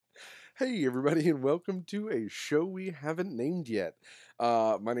Hey, everybody, and welcome to a show we haven't named yet.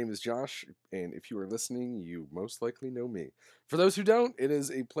 My name is Josh, and if you are listening, you most likely know me. For those who don't, it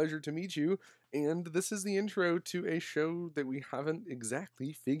is a pleasure to meet you, and this is the intro to a show that we haven't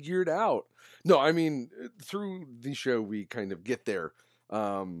exactly figured out. No, I mean, through the show, we kind of get there.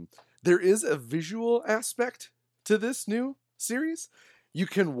 Um, there is a visual aspect to this new series. You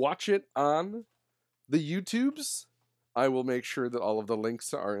can watch it on the YouTubes. I will make sure that all of the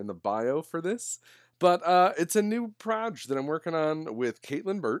links are in the bio for this. But it's a new project that I'm working on with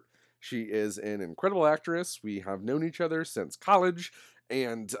Caitlin Burt. She is an incredible actress. We have known each other since college.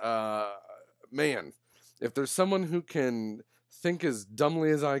 And man, if there's someone who can think as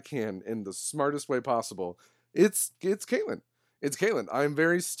dumbly as I can in the smartest way possible, it's Caitlin. It's Caitlin. I'm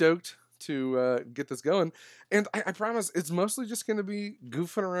very stoked to get this going. And I promise it's mostly just going to be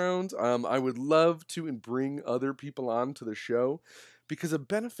goofing around. I would love to bring other people on to the show because a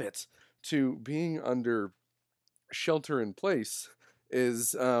benefit to being under shelter in place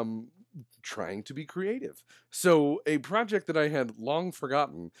is trying to be creative. So, a project that I had long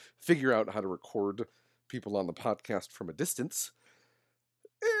forgotten, figure out how to record people on the podcast from a distance,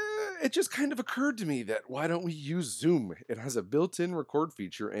 it just kind of occurred to me that why don't we use Zoom? It has a built-in record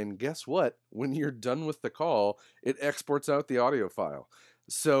feature, and guess what? When you're done with the call, it exports out the audio file.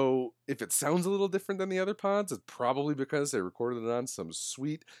 So if it sounds a little different than the other pods, it's probably because they recorded it on some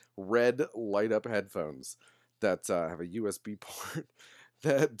sweet red light-up headphones that have a USB port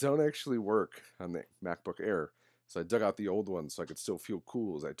that don't actually work on the MacBook Air. So I dug out the old ones so I could still feel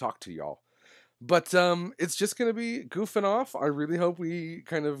cool as I talk to y'all. But it's just gonna be goofing off. I really hope we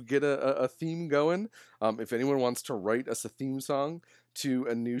kind of get a theme going. If anyone wants to write us a theme song to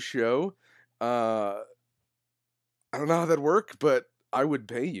a new show, I don't know how that'd work, but I would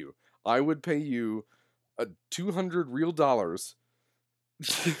pay you. I would pay you a 200 real dollars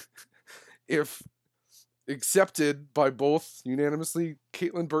if accepted by both unanimously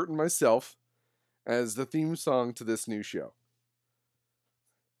Caitlin Burt and myself as the theme song to this new show.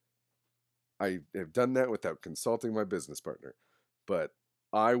 I have done that without consulting my business partner, but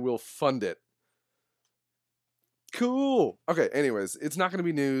I will fund it. Cool. Okay, anyways, it's not going to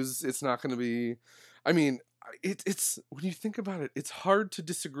be news. It's not going to be. I mean, it's when you think about it, it's hard to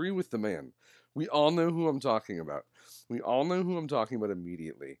disagree with the man. We all know who I'm talking about. We all know who I'm talking about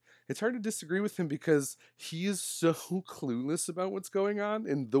immediately. It's hard to disagree with him because he is so clueless about what's going on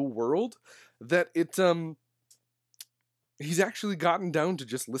in the world that he's actually gotten down to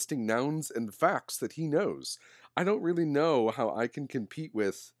just listing nouns and facts that he knows. I don't really know how I can compete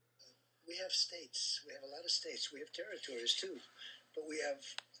with. We have states. We have a lot of states. We have territories too, but we have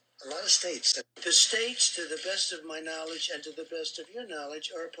a lot of states. The states, to the best of my knowledge and to the best of your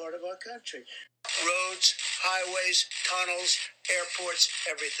knowledge, are a part of our country. Roads, highways, tunnels, airports,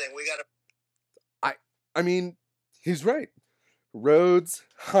 everything. We got to. I mean, he's right. Roads,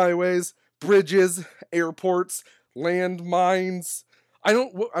 highways, bridges, airports, landmines. I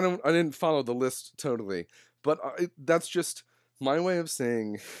didn't follow the list totally, but that's just my way of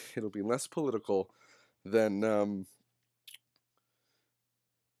saying it'll be less political than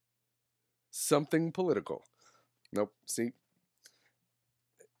something political. Nope. See,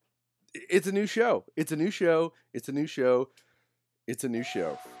 it's a new show. It's a new show. It's a new show. It's a new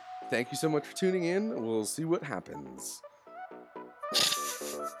show. Thank you so much for tuning in. We'll see what happens.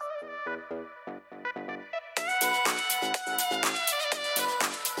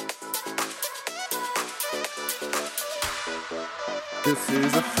 This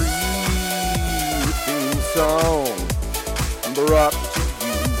is a free theme song brought to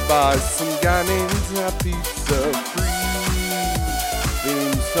you by some guy named Happy. A free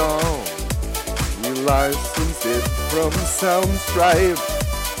theme song. We licensed it from Soundstripe.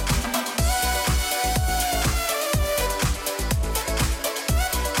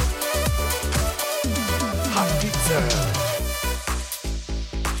 Hot pizza.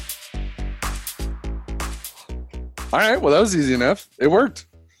 All right, well, that was easy enough. It worked.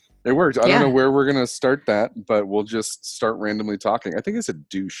 It worked. I don't know where we're going to start that, but we'll just start randomly talking. I think it's a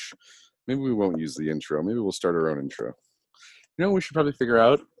douche. Maybe we won't use the intro. Maybe we'll start our own intro. You know, we should probably figure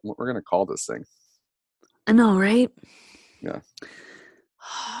out what we're going to call this thing. I know, right? Yeah.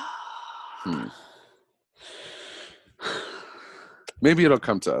 Maybe it'll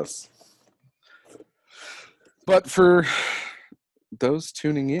come to us. But for those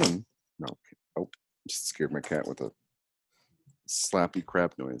tuning in, no. Oh, just scared my cat with a slappy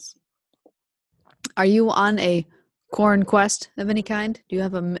crap noise. Are you on a corn quest of any kind? Do you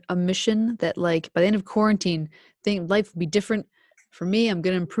have a mission that, like, by the end of quarantine, think life will be different? For me, I'm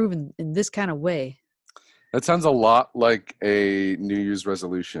going to improve in this kind of way. That sounds a lot like a New Year's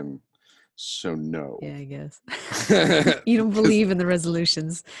resolution. So no. Yeah, I guess. You don't 'Cause believe in the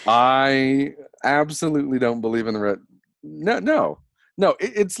resolutions. I absolutely don't believe in the no, no, no.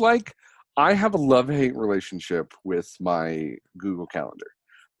 It's like I have a love-hate relationship with my Google Calendar.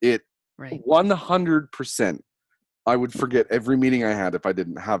 It Right. 100%. I would forget every meeting I had if I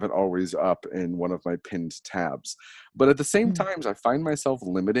didn't have it always up in one of my pinned tabs. But at the same Mm. time, I find myself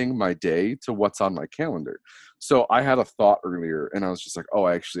limiting my day to what's on my calendar. So I had a thought earlier and I was just like, oh,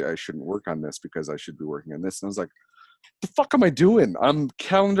 actually, I shouldn't work on this because I should be working on this. And I was like, the fuck am I doing? I'm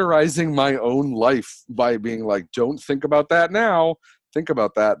calendarizing my own life by being like, don't think about that now. Think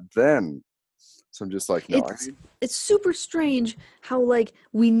about that then. So I'm just like, no, I It's it's super strange how like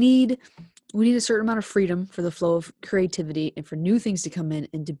we need a certain amount of freedom for the flow of creativity and for new things to come in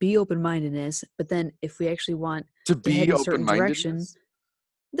and to be open-mindedness. But then if we actually want to to head be in a certain direction,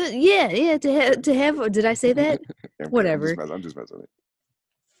 open-mindedness. yeah, to have, did I say that? I'm kidding. Whatever. I'm just messing with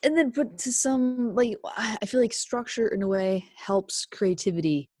And then, but to some, like, I feel like structure in a way helps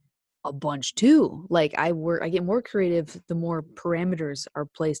creativity a bunch too. Like I get more creative the more parameters are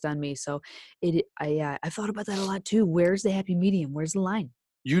placed on me. So I thought about that a lot too. Where's the happy medium? Where's the line?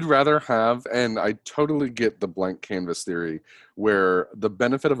 You'd rather have, and I totally get the blank canvas theory, where the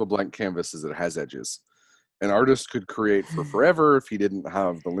benefit of a blank canvas is it has edges. An artist could create for forever if he didn't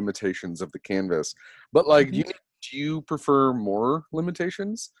have the limitations of the canvas. But like, Mhm. do you prefer more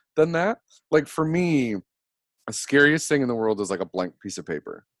limitations than that? Like for me, the scariest thing in the world is like a blank piece of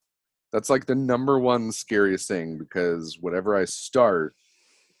paper. That's like the number one scariest thing because whatever I start,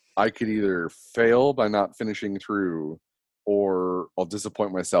 I could either fail by not finishing through or I'll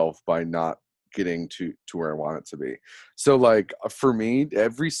disappoint myself by not getting to where I want it to be. So like for me,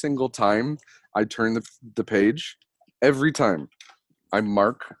 every single time I turn the page, every time I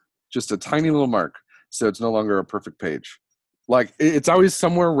mark just a tiny little mark so it's no longer a perfect page. Like it's always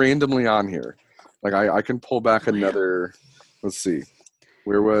somewhere randomly on here. Like I can pull back Wow. another, let's see.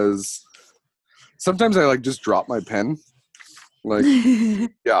 Where was sometimes I like just drop my pen. Like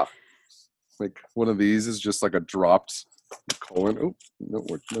yeah, like one of these is just like a dropped colon. Oh, no,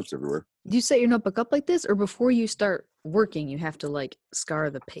 notes everywhere. Do you set your notebook up like this, or before you start working, you have to like scar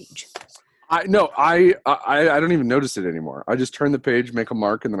the page? I no, I don't even notice it anymore. I just turn the page, make a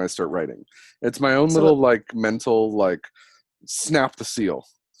mark, and then I start writing. It's my own So little like mental like snap the seal.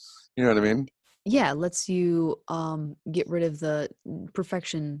 You know what I mean? yeah, it lets you get rid of the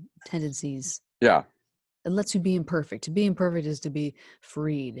perfection tendencies. Yeah. It lets you be imperfect. To be imperfect is to be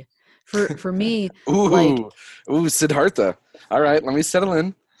freed. For me, like Ooh, ooh, Siddhartha. All right, let me settle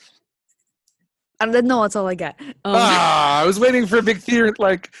in. no, that's all I got. Ah, I was waiting for a big theory.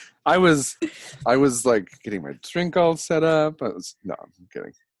 Like I was like getting my drink all set up. No, I'm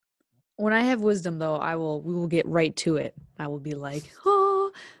kidding. When I have wisdom, though, we will get right to it. I will be like,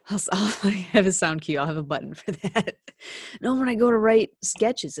 oh, I'll like, have a sound cue. I'll have a button for that. No, when I go to write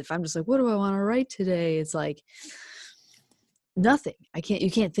sketches, if I'm just like, what do I want to write today? It's like nothing. You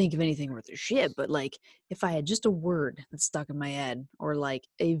can't think of anything worth a shit. But like, if I had just a word that's stuck in my head, or like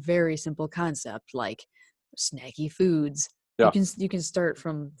a very simple concept, like snacky foods, Yeah. you can start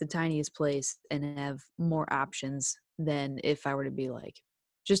from the tiniest place and have more options than if I were to be like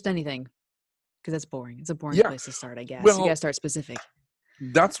just anything, because that's boring. It's a boring Yeah. place to start, I guess. You got to Well, start specific.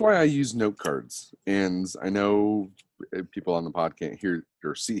 that's why I use note cards. And I know people on the pod can't hear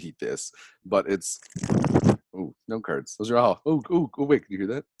or see this, but it's oh, note cards. Those are all oh wait, can you hear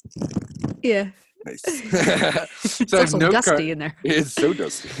that? Yeah. Nice. It's So I have also note card. dusty in there. It's so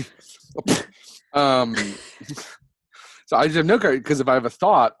dusty. um so I just have note card because if I have a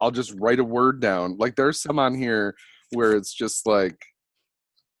thought, I'll just write a word down. Like there's some on here where it's just like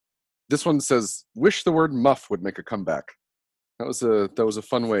this one says, wish the word muff would make a comeback. That was a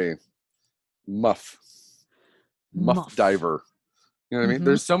fun way. Muff. Muff Muff. diver. You know what I mean? Mm-hmm.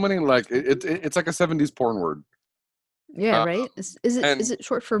 There's so many like it's like a 70s porn word. Yeah, Uh, right. Is and it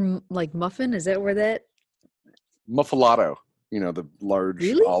short for like muffin? Is that where that muffalato, you know, the large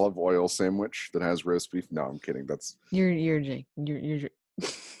really? olive oil sandwich that has roast beef. No, I'm kidding. That's You're Jake. You're.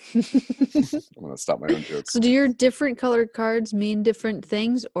 I'm gonna stop my own jokes. So do your different colored cards mean different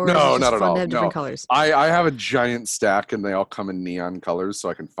things, or is it No, not just at fun to all. have different No. colors? I have a giant stack and they all come in neon colors so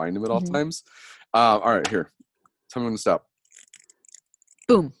I can find them at all Hmm. times. All right, here. Tell me when to stop.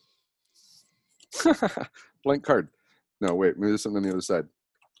 Boom. Blank card. No, wait, maybe there's something on the other side.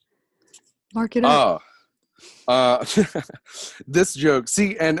 Mark it up. Ah, uh, this joke.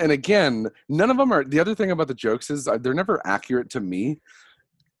 See, and again, none of them are. The other thing about the jokes is they're never accurate to me.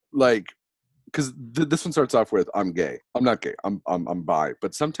 Like, because this one starts off with "I'm gay." I'm not gay. I'm bi.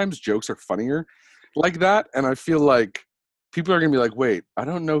 But sometimes jokes are funnier like that, and I feel like people are gonna be like, wait, I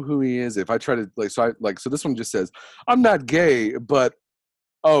don't know who he is. If I try to so this one just says, I'm not gay, but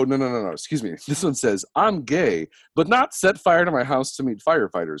oh no, excuse me. This one says, I'm gay, but not set fire to my house to meet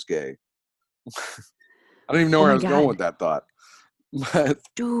firefighters gay. I don't even know Oh where I my was going God. with that thought. But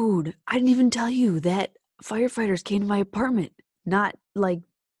Dude, I didn't even tell you that firefighters came to my apartment not like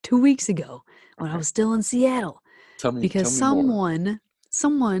 2 weeks ago when I okay, was still in Seattle because tell me more.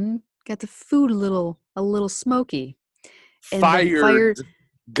 someone got the food a little smoky and the Fired fire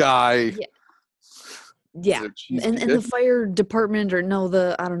guy. yeah Is yeah it cheese and the pita? fire department or no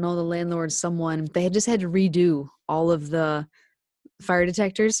the I don't know the landlord someone they had just had to redo all of the fire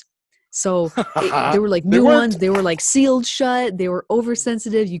detectors. So they were like They new worked. ones. They were like sealed shut. They were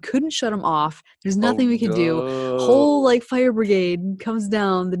oversensitive. You couldn't shut them off. There's Oh nothing we could do. Whole no. like fire brigade comes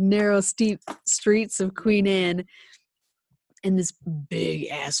down the narrow, steep streets of Queen Anne, and this big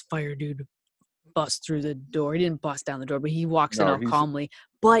ass fire dude busts through the door. He didn't bust down the door, but he walks in No, all he's calmly,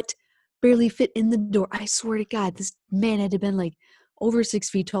 but barely fit in the door. I swear to God, this man had to been like over 6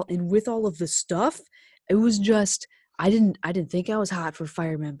 feet tall, and with all of the stuff, it was just I didn't think I was hot for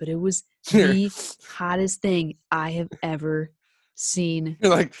firemen, but it was here. the hottest thing I have ever seen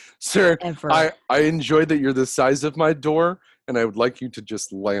You're like, sir, ever. I enjoy that you're the size of my door, and I would like you to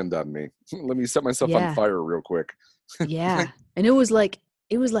just land on me. Let me set myself on Yeah, fire real quick. yeah, and it was like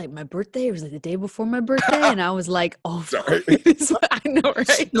my birthday. It was like the day before my birthday, and I was like, "Oh, Sorry. I know,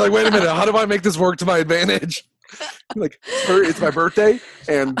 right?" You're like, wait a minute, how do I make this work to my advantage? You're like, sir, it's my birthday,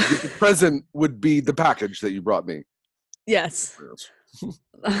 and the present would be the package that you brought me. Yes.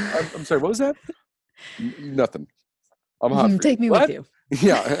 I'm sorry, what was that? Nothing. I'm hot for you. Take me with What? you.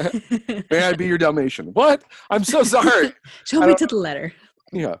 Yeah. May I be your Dalmatian? What? I'm so sorry. Show I me don't to the letter.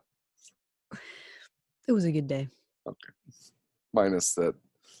 Yeah. It was a good day. Okay. Minus that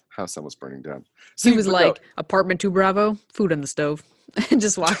house that was burning down. He See, was but no, like, apartment 2 Bravo, food on the stove, and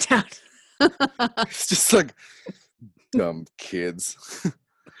just walked out. it's just like dumb kids.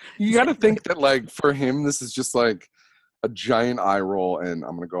 You got to Exactly. think that, like, for him, this is just like a giant eye roll, and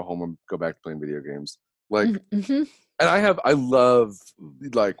I'm gonna go home and go back to playing video games. Like, Mm-hmm. and I love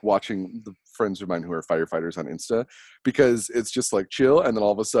like watching the friends of mine who are firefighters on Insta because it's just like chill, and then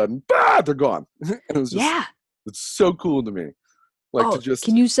all of a sudden, bah, they're gone, and it was just Yeah. it's so cool to me. Like to Oh, just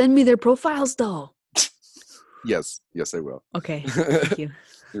can you send me their profiles though? yes, I will. Okay. Thank you.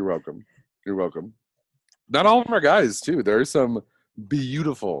 You're welcome. You're welcome. Not all of them are guys too. There are some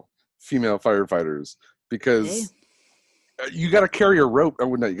beautiful female firefighters Hey. because you got to carry a rope.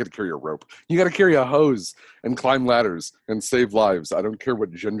 Oh, no, you got to carry a rope. You got to carry a hose and climb ladders and save lives. I don't care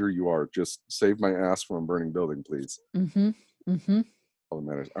what gender you are. Just save my ass from a burning building, please. Mm-hmm. Mm-hmm. All that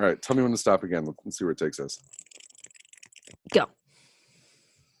matters. All right, tell me when to stop again. Let's see where it takes us. Go.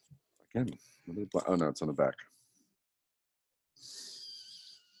 Again. Oh no, it's on the back.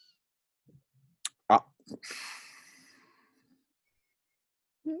 Ah,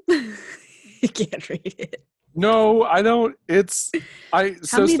 You can't read it. no, I don't. It's I. How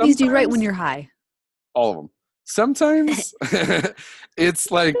So many of these do you write when sometimes you're high? all of them. Sometimes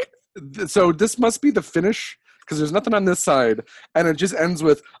it's like so. This must be the finish because there's nothing on this side, and it just ends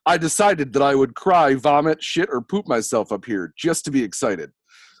with I decided that I would cry, vomit, shit, or poop myself up here just to be excited.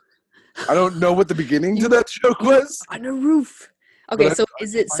 I don't know what the beginning to You that joke was, on a roof. but Okay, so I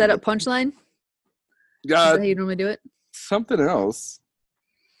is can it find set it. up punchline? Is Yeah, that how you normally do it? something else.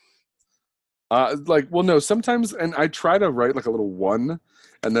 Like, well, no, sometimes, and I try to write like a little one,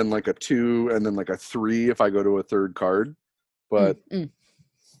 and then like a two, and then like a three if I go to a third card. But Mm.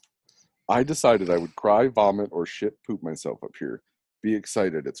 I decided I would cry, vomit, or shit, poop myself up here. Be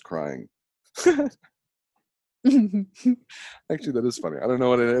excited, it's crying. Do Actually, that is funny. I don't know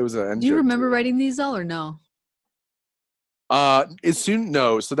what it was. An end you joke remember too. writing these all or no? As soon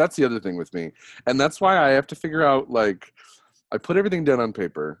no. So that's the other thing with me, and that's why I have to figure out like I put everything down on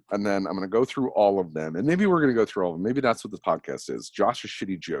paper, and then I'm gonna go through all of them, and maybe we're gonna go through all of them. Maybe that's what this podcast is: Josh's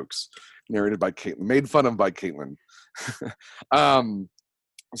shitty jokes, narrated by Caitlin, made fun of by Caitlin. um,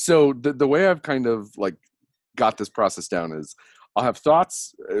 so the way I've kind of like got this process down is I'll have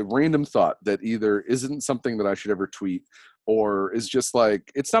thoughts, a random thought that either isn't something that I should ever tweet or is just like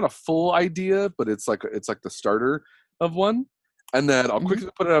it's not a full idea, but it's like the starter of one. And then I'll Mhm. quickly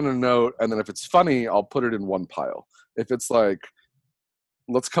put it on a note, and then if it's funny, I'll put it in one pile. If it's like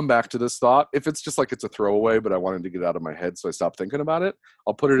let's come back to this thought. If it's just like it's a throwaway, but I wanted to get it out of my head, so I stopped thinking about it.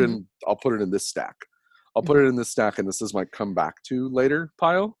 I'll put it Mhm. in. I'll put it in this stack. I'll put Mhm. it in this stack, and this is my come back to later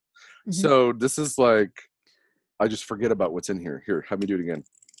pile. Mhm. So this is like I just forget about what's in here. Here, have me do it again.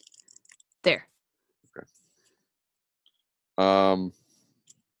 There. Okay. Um.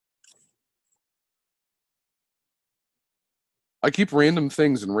 I keep random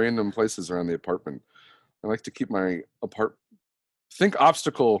things in random places around the apartment. I like to keep my think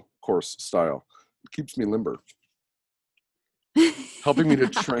obstacle course style. It keeps me limber, helping me to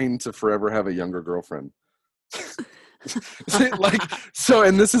train to forever have a younger girlfriend. Like, so,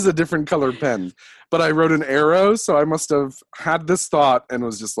 and this is a different colored pen, but I wrote an arrow, so I must have had this thought and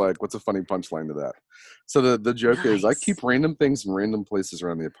was just like, what's a funny punchline to that? So the joke is, I Nice. keep random things in random places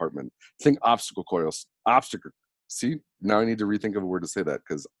around the apartment. Think obstacle course. Obstacle. See, now I need to rethink of a word to say that,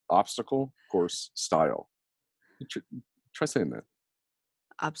 because obstacle course style. Try saying that.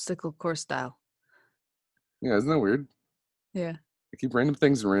 Obstacle course style. Yeah, isn't that weird? Yeah. I keep random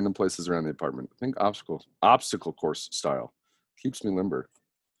things in random places around the apartment. Think obstacle course style. Keeps me limber.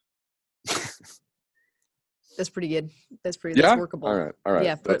 That's pretty good. That's Yeah. workable. All right.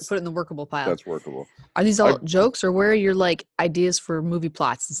 Yeah, put it in the workable pile. That's workable. Are these I all jokes, or where are your like ideas for movie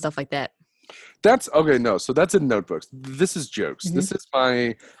plots and stuff like that? That's okay. No, so that's in notebooks. This is jokes. Mhm. This is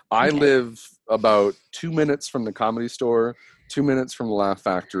my. I Okay. live about 2 minutes from the Comedy Store, 2 minutes from the Laugh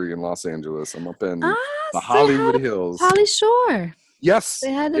Factory in Los Angeles. I'm up in the Say hi Hollywood to Hills. Polly Shore. Yes.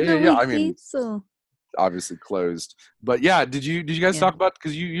 Say hi to Yeah. the I mean, Weekies. obviously closed, but yeah. Did you guys Yeah. talk about,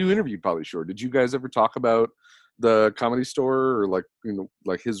 because you interviewed Pauly Shore? Did you guys ever talk about the Comedy Store, or like,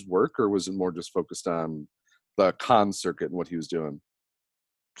 like his work, or was it more just focused on the con circuit and what he was doing?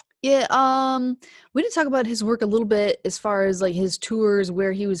 Yeah, we did talk about his work a little bit as far as like his tours,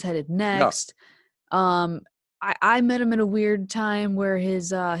 where he was headed Yeah. next. Um, I met him at a weird time where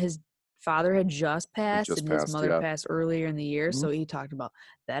his father had just passed Just and his passed. mother Yeah. passed earlier in the year. Mhm. So he talked about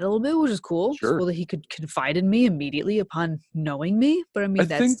that a little bit, which is cool. It's Sure. cool that he could confide in me immediately upon knowing me. But I mean, I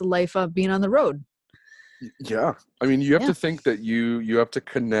that's think the life of being on the road. Yeah, I mean, you have Yeah. to think that you have to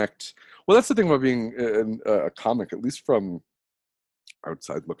connect. Well, that's the thing about being a comic, at least from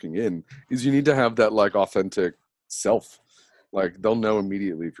outside looking in, is you need to have that like authentic self. Like, they'll know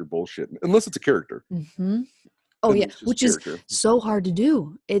immediately if you're bullshitting, unless it's a character. Hmm. Oh Then yeah, it's just which is character, so hard to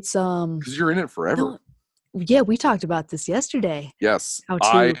do. It's because you're in it forever. no, yeah, we talked about this yesterday. Yes, How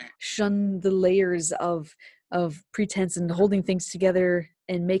I to shun the layers of pretense and holding things together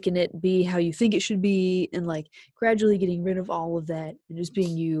and making it be how you think it should be, and like gradually getting rid of all of that and just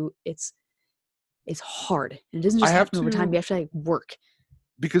being you. It's hard. And it doesn't I just have happen over time. to, You have to like work.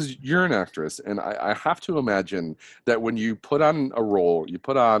 because you're an actress, and I have to imagine that when you put on a role, you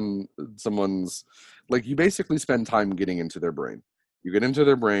put on someone's, like, you basically spend time getting into their brain. You get into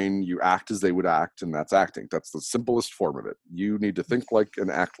their brain, you act as they would act, and that's acting. That's the simplest form of it. You need to think like and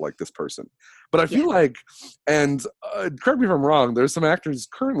act like this person. But I Yeah. feel like, and correct me if I'm wrong, there's some actors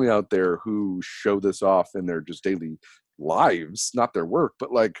currently out there who show this off in their just daily lives, not their work,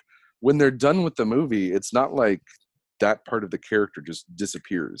 but like when they're done with the movie, it's not like that part of the character just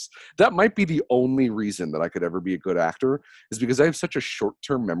disappears. That might be the only reason that I could ever be a good actor, is because I have such a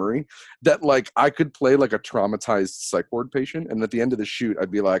short-term memory that like I could play like a traumatized psych ward patient, and at the end of the shoot I'd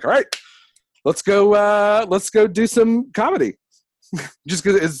be like, all right, let's go do some comedy. Just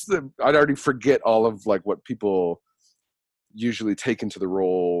because I'd already forget all of like what people usually take into the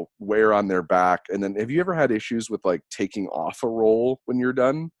role, wear on their back. And then, have you ever had issues with like taking off a role when you're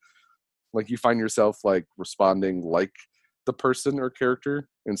done? Like, you find yourself like responding like the person or character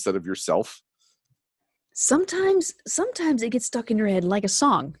instead of yourself. Sometimes it gets stuck in your head like a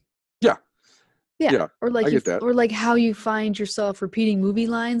song. Yeah. Yeah. Yeah, I get that. Or like how you find yourself repeating movie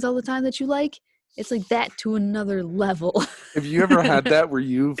lines all the time that you like. It's like that to another level. Have you ever had that where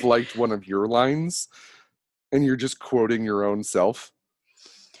you've liked one of your lines and you're just quoting your own self?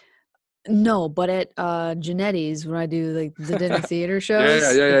 No, but at Genetti's, when I do like the dinner theater Yeah, shows,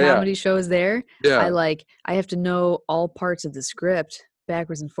 yeah, the yeah, yeah. comedy shows there, Yeah, I have to know all parts of the script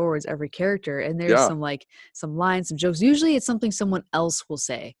backwards and forwards, every character. And there's yeah. some lines, some jokes. Usually it's something someone else will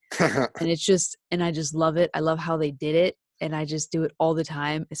say. And I just love it. I love how they did it. And I just do it all the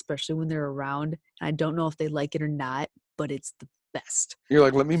time, especially when they're around. And I don't know if they like it or not, but it's the best. You're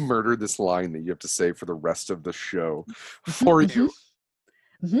like, let me murder this line that you have to say for the rest of the show Mhm, for mhm, you.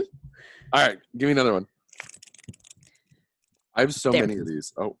 mhm. All right, give me another one. I have so There. many of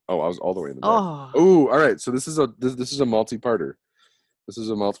these. Oh, I was all the way in the back. Oh, Oh, all right. So this is a multi-parter. This is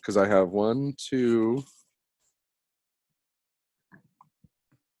a multi, because I have one, two.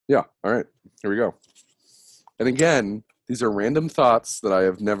 Yeah. All right. Here we go. And again, these are random thoughts that I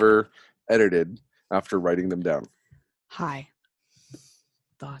have never edited after writing them down. hi.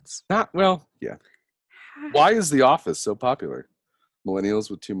 Thoughts. Not well. Yeah. Why is The Office so popular? Millennials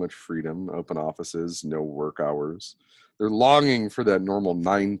with too much freedom, open offices, no work hours. They're longing for that normal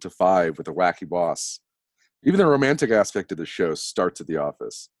 9 to 5 with a wacky boss. Even the romantic aspect of the show starts at The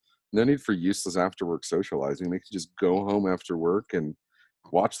Office. No need for useless after work socializing. They can just go home after work and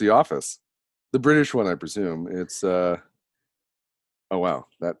watch The Office. The British one, I presume. It's oh wow,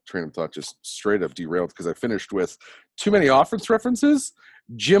 that train of thought just straight up derailed because I finished with too many Office references.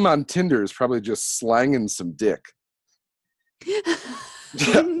 Jim on Tinder is probably just slanging some dick.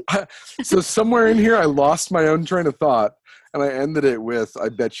 So somewhere in here, I lost my own train of thought, and I ended it with, "I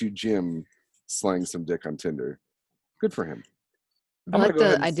bet you Jim slang some dick on Tinder." Good for him. I I'm gonna like go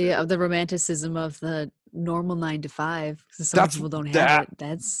ahead the and say idea it. of the romanticism of the normal 9 to 5, because some That's people don't have that. it.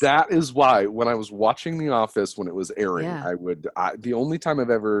 That's That is why when I was watching The Office when it was airing, yeah. the only time I've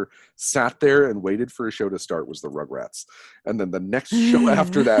ever sat there and waited for a show to start was the Rugrats, and then the next show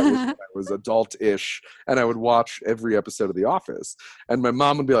after that was when I was adult-ish, and I would watch every episode of The Office, and my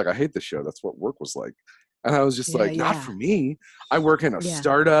mom would be like, "I hate this show. That's what work was like." And I was just Yeah, like, "Not yeah, for me. I work in a yeah.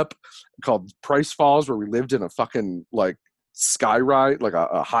 startup called Price Falls where we lived in a fucking like skyrise, like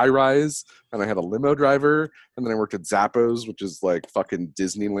a high rise, and I had a limo driver, and then I worked at Zappos, which is like fucking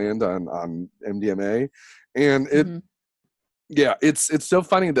Disneyland on MDMA, and Hmm. yeah, it's so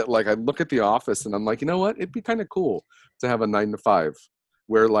funny that like I look at The Office and I'm like, you know what? It'd be kind of cool to have a 9 to 5,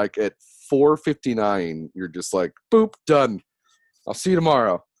 where like at 4:59 you're just like, boop, done. I'll see you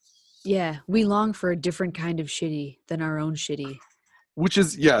tomorrow. Yeah, we long for a different kind of shitty than our own shitty. Which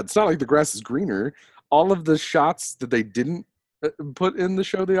is, yeah, it's not like the grass is greener. All of the shots that they didn't put in the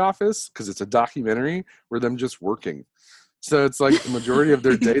show The Office, because it's a documentary, were them just working. So it's like the majority of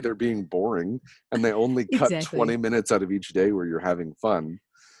their day they're being boring, and they only cut 20 Exactly. minutes out of each day where you're having fun.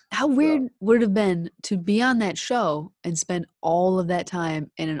 How So weird would it have been to be on that show and spend all of that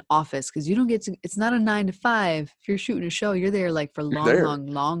time in an office? Because you don't get to, it's not a 9 to 5. If you're shooting a show, you're there like for you're long, there. long,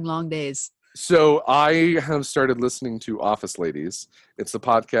 long, long days. So I have started listening to Office Ladies. It's the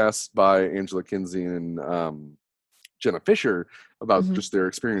podcast by Angela Kinsey and Jenna Fisher about Hmm. just their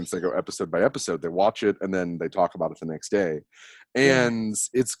experience. They go episode by episode. They watch it and then they talk about it the next day. Yeah. And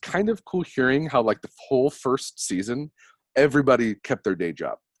it's kind of cool hearing how like the whole first season, everybody kept their day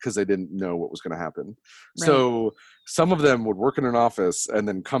job because they didn't know what was going to happen. Right. So some of them would work in an office and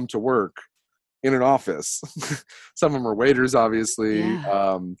then come to work in an office. Some of them are waiters, obviously.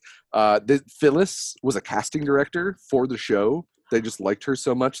 Yeah. Phyllis was a casting director for the show. They just liked her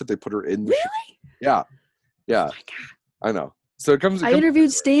so much that they put her in the show. Really? Yeah, Oh yeah, my God. I know. So it comes. I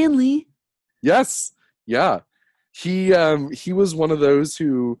interviewed Stanley. Yes, yeah. He was one of those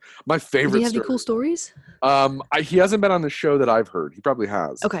who my Did he favorite have any story. cool stories? He hasn't been on the show that I've heard. He probably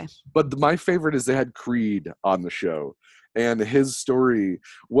has. Okay. But my favorite is they had Creed on the show. And his story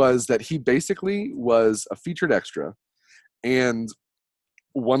was that he basically was a featured extra. And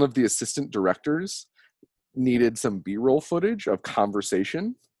one of the assistant directors needed some B-roll footage of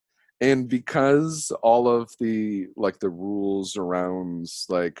conversation. And because all of the like the rules around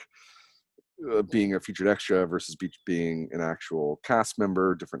like being a featured extra versus being an actual cast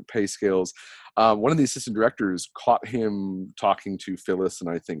member, different pay scales. One of the assistant directors caught him talking to Phyllis and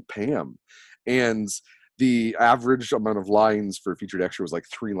I think Pam, and the average amount of lines for a featured extra was like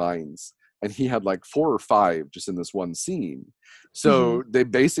 3 lines, and he had like 4 or 5 just in this one scene. Hmm. So he It's under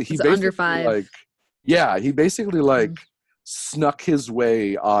basically 5. like, yeah, he basically like Mm. snuck his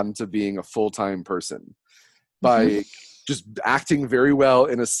way onto being a full-time person Mhm. by just acting very well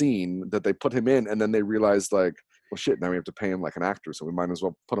in a scene that they put him in, and then they realized like, well shit, now we have to pay him like an actor, so we might as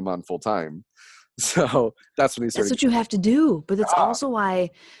well put him on full time. So that's when he That's started what you have to do. But that's ah, also why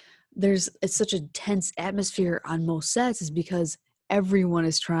it's such a tense atmosphere on most sets, is because everyone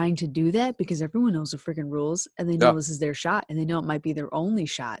is trying to do that because everyone knows the freaking rules and they yeah, know this is their shot and they know it might be their only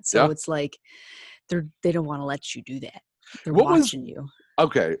shot. So yeah. it's like they don't want to let you do that. They're What was watching you.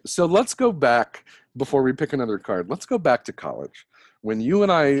 okay, so let's go back before we pick another card. Let's go back to college when you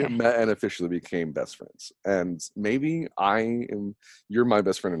and I Okay. met and officially became best friends. And maybe you're my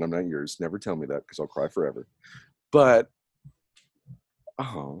best friend and I'm not yours. Never tell me that because I'll cry forever. But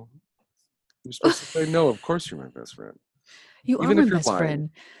oh, you're supposed to say no, of course you're my best friend. You are Even my if you're best lying. friend.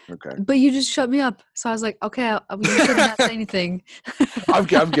 Okay. But you just shut me up. So I was like, okay, you should not say anything. I'm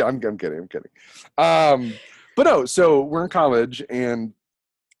kidding. But no, so we're in college and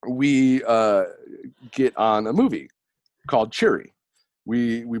we get on a movie called Cherry.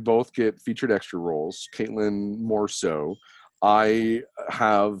 We both get featured extra roles. Caitlin more so. I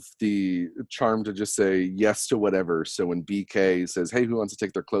have the charm to just say yes to whatever. So when BK says, "Hey, who wants to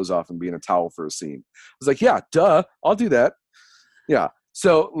take their clothes off and be in a towel for a scene?" I was like, "Yeah, duh, I'll do that." Yeah.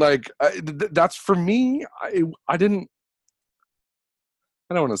 So like that's for me. I didn't.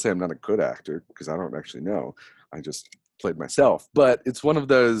 I don't want to say I'm not a good actor because I don't actually know. I just played myself. But it's one of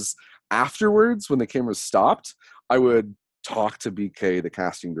those afterwards when the camera stopped, I would talk to BK, the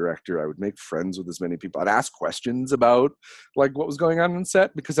casting director. I would make friends with as many people. I'd ask questions about like what was going on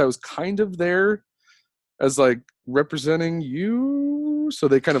set because I was kind of there as like representing you. So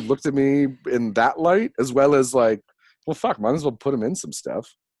they kind of looked at me in that light as well as like, well, fuck, might as well put him in some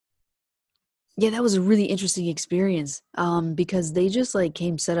stuff. Yeah, that was a really interesting experience. Because they just like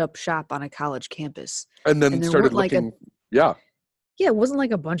came set up shop on a college campus. And then And there started weren't like looking, yeah. yeah, it wasn't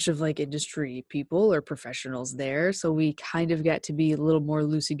like a bunch of like industry people or professionals there. So we kind of got to be a little more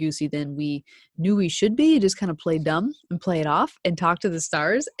loosey goosey than we knew we should be. Just kind of play dumb and play it off and talk to the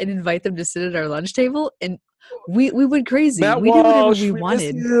stars and invite them to sit at our lunch table. And we went crazy. Matt We did whatever Walsh, we we miss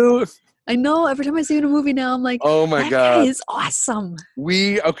wanted. you. I know every time I see you in a movie now, I'm like, Oh my that God. guy is awesome.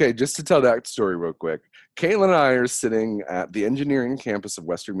 Okay, just to tell that story real quick. Caitlin and I are sitting at the engineering campus of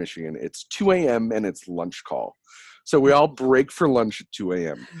Western Michigan. It's 2 a.m. and it's lunch call. So we all break for lunch at 2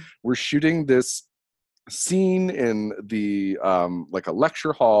 a.m. We're shooting this scene in the like a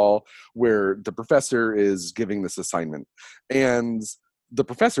lecture hall where the professor is giving this assignment. And the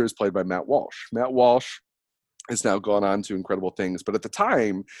professor is played by Matt Walsh. Matt Walsh has now gone on to incredible things, but at the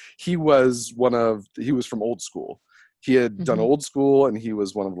time he was from Old School. He had done Old School, and he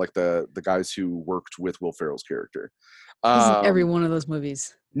was one of like the guys who worked with Will Ferrell's character. He's in every one of those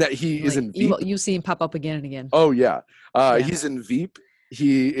movies. He is Like, in Veep. you see him pop up again and again. Oh yeah. Yeah. He's in Veep.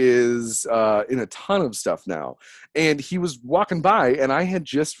 He is in a ton of stuff now. And he was walking by, and I had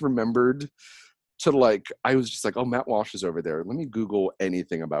just remembered I was just like, oh, Matt Walsh is over there. Let me Google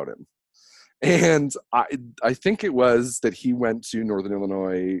anything about him. And I think it was that he went to Northern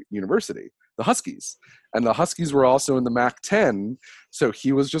Illinois University, the Huskies. And the Huskies were also in the MAC-10. So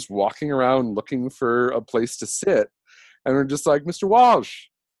he was just walking around looking for a place to sit. And we're just like, Mr. Walsh,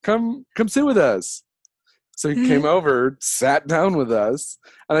 come sit with us. So he came over, sat down with us.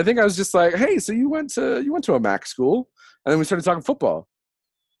 And I think I was just like, hey, so you went to a MAC school? And then we started talking football.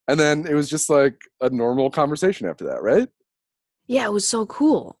 And then it was just like a normal conversation after that, right? Yeah, it was so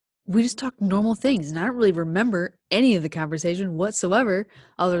cool. We just talked normal things, and I don't really remember any of the conversation whatsoever,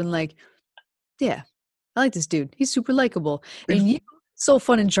 other than like, yeah, I like this dude. He's super likable. And you, so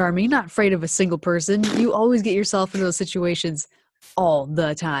fun and charming, not afraid of a single person. You always get yourself into those situations all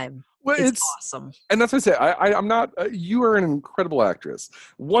the time. Well, it's awesome. And that's what I say. I'm not. You are an incredible actress.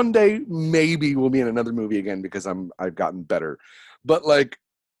 One day, maybe we'll be in another movie again because I've gotten better. But like,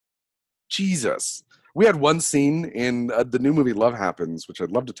 Jesus, we had one scene in the new movie Love Happens, which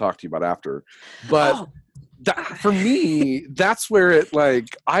I'd love to talk to you about after. But for me, that's where it like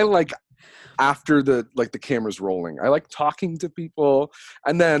I like after the camera's rolling. I like talking to people,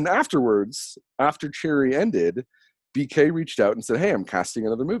 and then afterwards, after Cherry ended, BK reached out and said, "Hey, I'm casting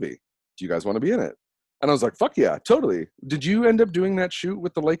another movie. Do you guys want to be in it?" And I was like, "Fuck yeah, totally." Did you end up doing that shoot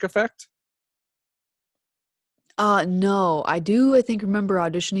with the lake effect? No, I think remember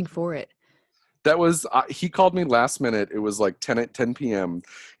auditioning for it. That was he called me last minute. It was like 10 p.m.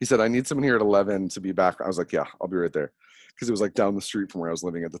 He said, "I need someone here at 11 to be back." I was like, "Yeah, I'll be right there," because it was like down the street from where I was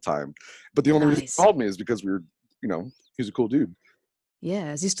living at the time. But the only reason he called me is because we were, he's a cool dude.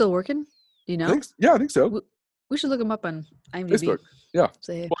 Yeah, is he still working? Do you know? I think so. We should look him up on IMDb. Facebook. Yeah.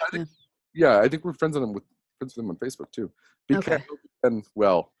 Say, I think we're friends with him on Facebook too. Okay. And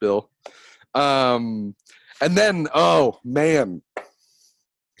Bill. And then, oh man,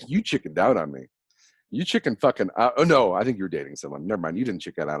 you chickened out on me. You chicken fucking out. Oh no, I think you were dating someone. Never mind, you didn't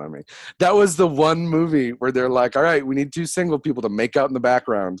chicken out on me. That was the one movie where they're like, all right, we need 2 single people to make out in the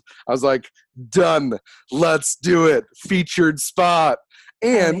background. I was like, done. Let's do it. Featured spot.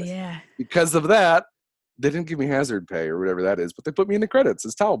 And because of that, they didn't give me hazard pay or whatever that is, but they put me in the credits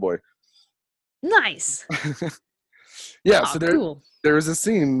as Towel Boy. Nice. Yeah, so there was a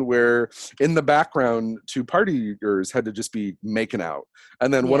scene where in the background 2 partiers had to just be making out,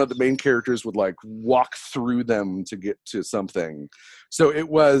 and then one of the main characters would like walk through them to get to something. So it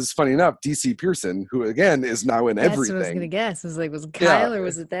was, funny enough, DC Pearson, who again is now in everything. That's what I was gonna guess. Was it Kyle or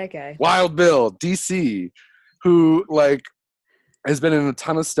was it that guy? Wild Bill, DC, who like has been in a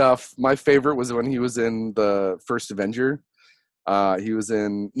ton of stuff. My favorite was when he was in the first Avenger. He was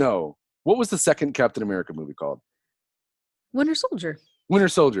in what was the second Captain America movie called? Winter Soldier. Winter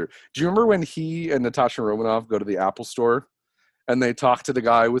Soldier. Do you remember when he and Natasha Romanoff go to the Apple store and they talk to the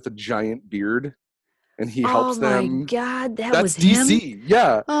guy with a giant beard and he helps them? Oh my God, that's DC. Him?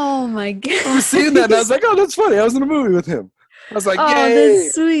 Yeah. Oh my God. I was seeing that and I was like, oh, that's funny. I was in a movie with him. I was like, oh, yay.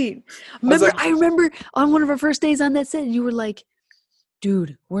 That's sweet. I remember on one of our first days on that set, you were like,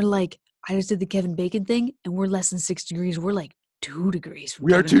 dude, we're like, I just did the Kevin Bacon thing and we're less than 6 degrees. We're like 2 degrees.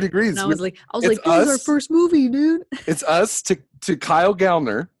 We are 2 degrees. And I was like, this is our first movie, dude. It's us to Kyle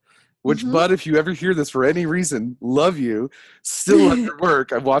Gallner Which, Mhm. Bud, if you ever hear this for any reason, love you. Still love your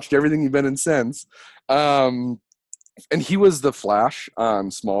work. I've watched everything you've been in since. Um, and he was the Flash on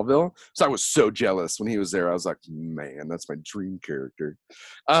Smallville, so I was so jealous when he was there. I was like, man, that's my dream character.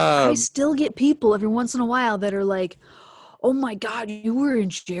 I Um, still get people every once in a while that are like, "Oh my god, you were in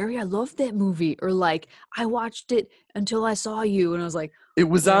Jerry. I love that movie." Or like, "I watched it until I saw you." And I was like, it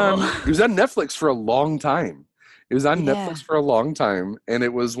was on "Whoa." it was on Netflix for a long time. It was on Yeah. Netflix for a long time, and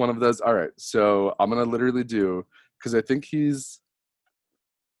it was one of those. All right, so I'm gonna literally do because I think he's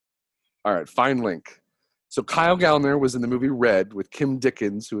all right. Find link. So Kyle Gallner was in the movie Red with Kim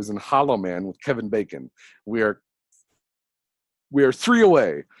Dickens, who was in Hollow Man with Kevin Bacon. We are we are 3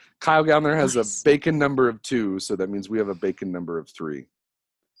 away. Kyle Gallner has a Nice. Bacon number of 2, so that means we have a Bacon number of 3.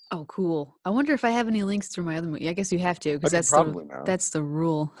 Oh, cool. I wonder if I have any links through my other movie. I guess you have to, I because mean, probably now. that's the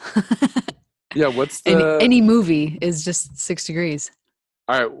rule. Yeah. What's any the any movie is just 6 degrees.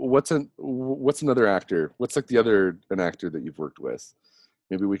 all right? What's another actor? What's like an actor that you've worked with?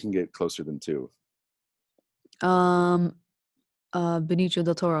 Maybe we can get closer than 2. Um, Benicio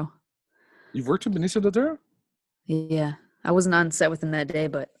del Toro. You've worked with Benicio del Toro? Yeah, I wasn't on set with him that day,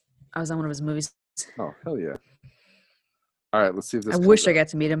 but I was on one of his movies. Oh, hell yeah. All right, let's see if this I comes wish I up. got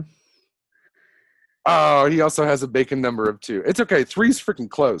to meet him. Oh, he also has a Bacon number of 2. It's okay. 3's freaking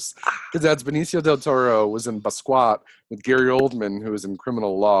close. Because that's Benicio del Toro was in Basquiat with Gary Oldman, who was in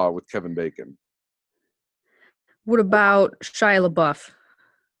Criminal Law with Kevin Bacon. What about Shia LaBeouf?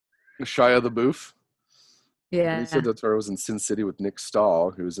 Shia the Boof. Benicio Yeah. del Toro was in Sin City with Nick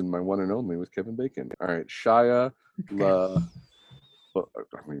Stahl, who was in My One and Only with Kevin Bacon. All right, Shia Okay. I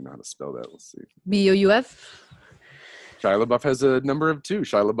don't even know how to spell that. Let's see. BOUF? Shia LaBeouf has a number of 2.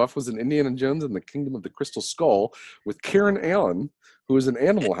 Shia LaBeouf was in Indiana Jones and the Kingdom of the Crystal Skull with Karen Allen, who was in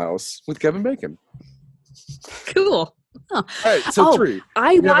Animal House with Kevin Bacon. Cool. Oh. All right, so 3.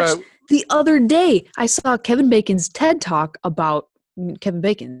 I watched the other day. I saw Kevin Bacon's TED Talk about Kevin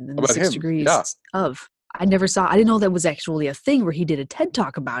Bacon and the About 6 him, degrees yeah. of. I didn't know that was actually a thing where he did a TED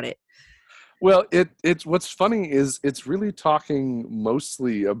Talk about it. Well, it's what's funny is it's really talking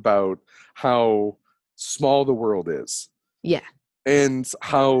mostly about how small the world is. Yeah. And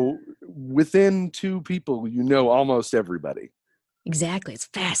how within 2 people you know almost everybody. Exactly. It's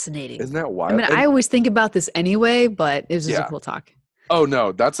fascinating. Isn't that wild? I mean, I always think about this anyway, but it was just a Yeah. cool talk. Oh no,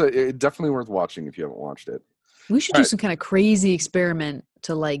 it's definitely worth watching if you haven't watched it. We should All do right. some kind of crazy experiment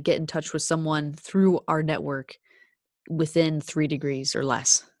to like get in touch with someone through our network within 3 degrees or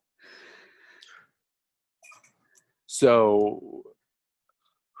less. So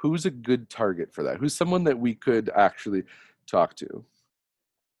who's a good target for that? Who's someone that we could actually talk to?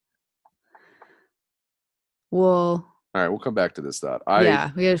 Well, All right, we'll come back to this thought.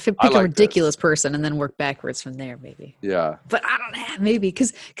 yeah, we gotta pick I a like ridiculous this. person and then work backwards from there, maybe. Yeah. But I don't have maybe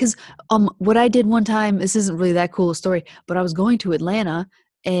because what I did one time, this isn't really that cool a story, but I was going to Atlanta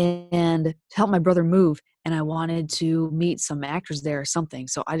and to help my brother move, and I wanted to meet some actors there or something.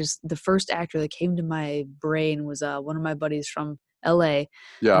 So the first actor that came to my brain was one of my buddies from LA, and I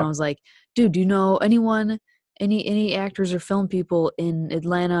Yeah. was like, dude, do you know anyone? Any actors or film people in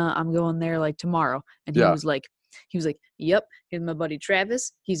Atlanta? I'm going there like tomorrow. And Yeah. he was like, yep, here's my buddy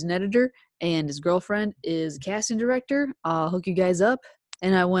Travis. He's an editor and his girlfriend is a casting director. I'll hook you guys up.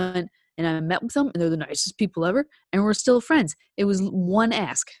 And I went and I met with them and they're the nicest people ever. And we're still friends. It was one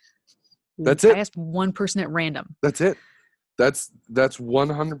ask. That's I it. asked one person at random. That's it. That's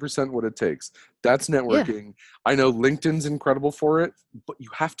 100% what it takes. That's networking. I know LinkedIn's incredible for it, but you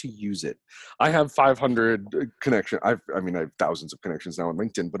have to use it. I have 500 connections. I have thousands of connections now on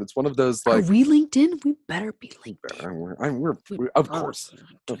LinkedIn, but it's one of those Are like we LinkedIn? We better be LinkedIn. we're of course.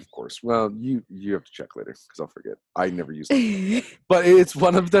 Well, you have to check later because I'll forget. I never use it. But it's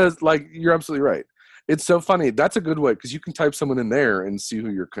one of those like you're absolutely right. It's so funny. That's a good way because you can type someone in there and see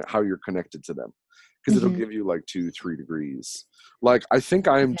how you're connected to them. Because it'll give you like 2-3 degrees. Like I think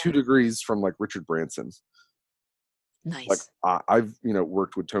I am 2 degrees from like Richard Branson. Nice. Like I've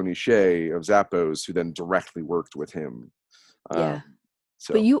worked with Tony Hsieh of Zappos, who then directly worked with him. Yeah.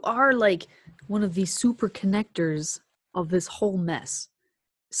 So. But you are like one of the super connectors of this whole mess.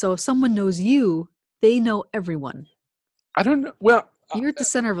 So if someone knows you, they know everyone. I don't know. Well, you're at the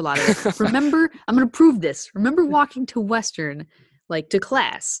center of a lot of it. Remember, I'm going to prove this. Remember walking to Western, like to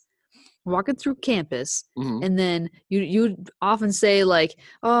class, walking through campus, and then you'd often say like,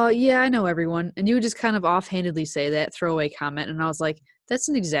 oh yeah, I know everyone. And you would just kind of offhandedly say that throwaway comment. And I was like, that's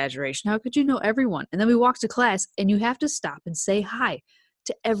an exaggeration. How could you know everyone? And then we walk to class and you have to stop and say hi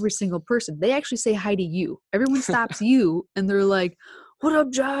to every single person. They actually say hi to you. Everyone stops you and they're like, what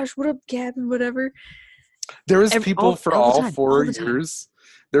up, Josh? What up, Gavin? Whatever. There is people for all 4 years.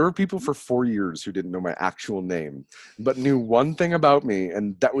 There were people for 4 years who didn't know my actual name, but knew one thing about me,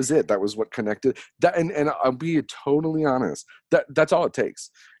 and that was it. That was what connected. That, and I'll be totally honest. That's all it takes.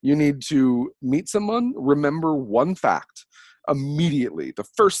 You need to meet someone, remember one fact immediately. The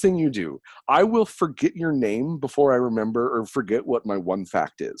first thing you do. I will forget your name before I remember or forget what my one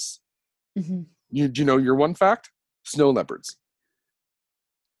fact is. Mhm. Do you know your one fact? Snow leopards.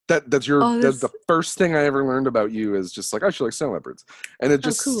 That's Oh, the first thing I ever learned about you is just like, I should like snow leopards. And it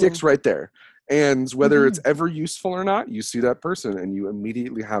just sticks cool. right there. And whether it's Mhm. ever useful or not, you see that person and you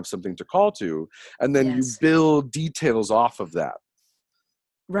immediately have something to call to. And then you Yes. build details off of that.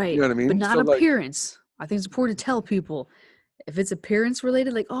 You Right. know what I But mean? not So like, appearance. I think it's important to tell people if it's appearance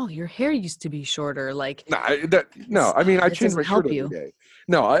related, like, oh, your hair used to be shorter. Like, no, I mean, I that change my doesn't shirt help every you. day.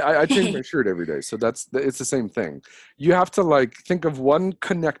 No, I change my shirt every day. So it's the same thing. You have to like think of one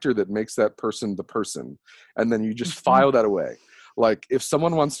connector that makes that person the person, and then you just Mhm. file that away. Like if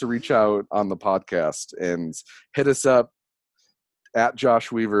someone wants to reach out on the podcast and hit us up at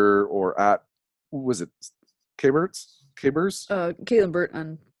Josh Weaver or at, who was it, Kbers? Caitlin Burt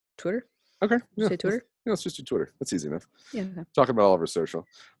on Twitter. Okay, Did you yeah, say Twitter? let's just do Twitter. That's easy enough. Yeah. Okay. Talking about all of our social.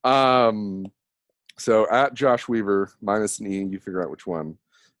 Um, So at Josh Weaver, minus an E, you figure out which one,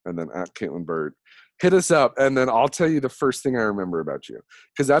 and then at Caitlin Bird. Hit us up, and then I'll tell you the first thing I remember about you,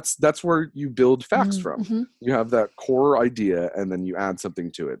 because that's where you build facts from. Mm-hmm. You have that core idea, and then you add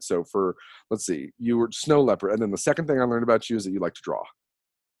something to it. So for, let's see, you were snow leopard, and then the second thing I learned about you is that you like to draw.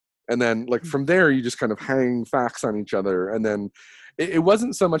 And then like from there, you just kind of hang facts on each other, and then it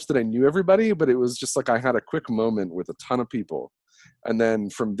wasn't so much that I knew everybody, but it was just like I had a quick moment with a ton of people. And then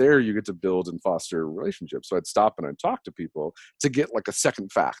from there, you get to build and foster relationships. So I'd stop and I'd talk to people to get like a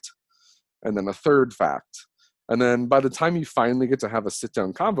second fact and then a third fact. And then by the time you finally get to have a sit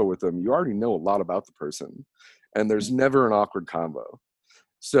down convo with them, you already know a lot about the person. And there's never an awkward convo.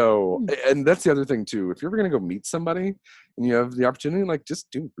 So, and that's the other thing too. If you're ever going to go meet somebody and you have the opportunity, like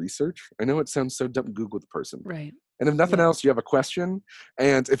just do research. I know it sounds so dumb, Google the person. Right. And if nothing Yeah. else, you have a question.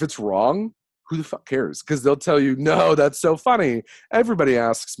 And if it's wrong, who the fuck cares? Because they'll tell you, no, that's so funny. Everybody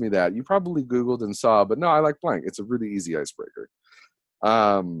asks me that. You probably Googled and saw, but no, I like blank. It's a really easy icebreaker.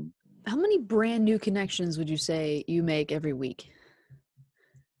 How many brand new connections would you say you make every week?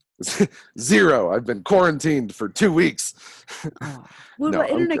 0. I've been quarantined for 2 weeks. Oh. What No,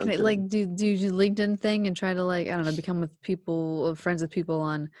 about internet I'm connect? Like, do you do LinkedIn thing and try to like, I don't know, become with people, friends with people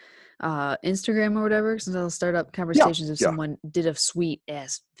on Instagram or whatever? Since I'll start up conversations if yeah. someone did a sweet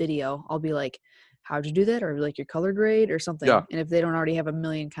ass video, I'll be like, how'd you do that? Or like your color grade or something. Yeah. And if they don't already have a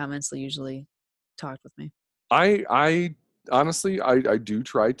million comments, they'll usually talk with me. I honestly, I do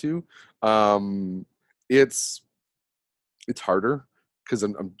try to. It's harder because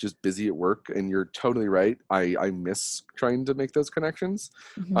I'm just busy at work, and you're totally right. I miss trying to make those connections.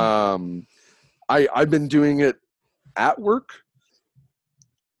 Mhm. I've been doing it at work.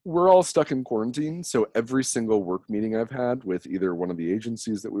 We're all stuck in quarantine, so every single work meeting I've had with either one of the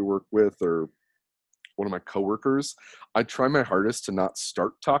agencies that we work with or one of my coworkers, I try my hardest to not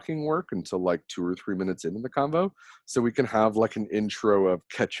start talking work until like 2 or 3 minutes into the convo, so we can have like an intro of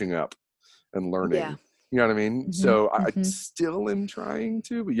catching up and learning. Yeah. You know what I mean? Mhm, So I mhm. still am trying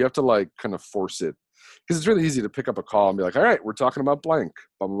to, but you have to like kind of force it because it's really easy to pick up a call and be like, all right, we're talking about blank,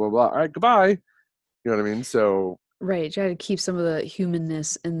 blah, blah, blah, blah. All right, goodbye. You know what I mean? So Right, try to keep some of the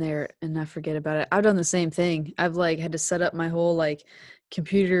humanness in there and not forget about it. I've done the same thing. I've like had to set up my whole like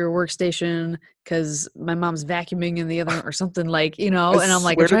computer workstation because my mom's vacuuming in the other room or something like, I and I'm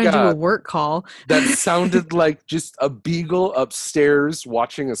like, I'm swear to trying to do a God, work call. that sounded like just a beagle upstairs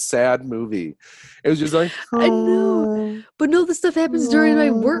watching a sad movie. It was just like, I know. But no, this stuff happens during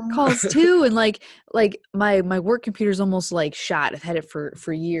my work calls too. And like my work computer's almost like shot. I've had it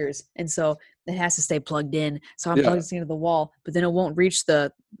for years. And so it has to stay plugged in. So I'm yeah. plugging it into the wall, but then it won't reach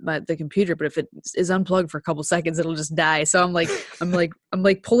the computer. But if it is unplugged for a couple seconds, it'll just die. So I'm like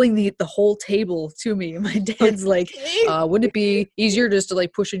pulling the whole table to me. And my dad's like, wouldn't it be easier just to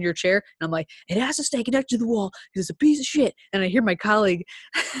like push in your chair? And I'm like, it has to stay connected to the wall because it's a piece of shit. And I hear my colleague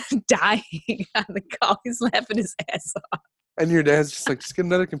dying on the call. He's laughing his ass off. And your dad's just like, just get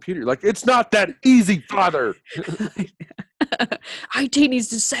another computer. Like, it's not that easy, father. IT needs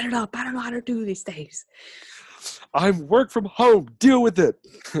to set it up. I don't know how to do these things. I'm work from home. Deal with it.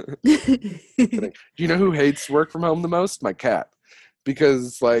 Do you know who hates work from home the most? My cat.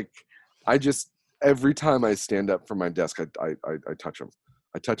 Because like every time I stand up from my desk, I touch him.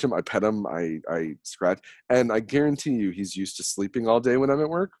 I touch him, I pet him, I scratch. And I guarantee you he's used to sleeping all day when I'm at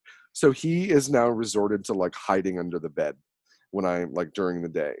work. So he is now resorted to like hiding under the bed when I'm like during the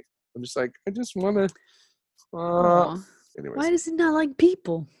day. I'm just like, I just want to Anyways. Why does he not like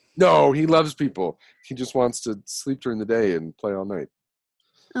people? No, he loves people. He just wants to sleep during the day and play all night.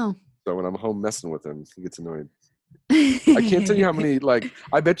 Oh. So when I'm home messing with him, he gets annoyed. I can't tell you how many, like,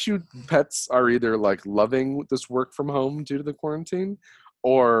 I bet you pets are either like loving this work from home due to the quarantine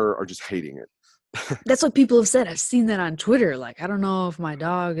or are just hating it. That's what people have said. I've seen that on Twitter. Like, I don't know if my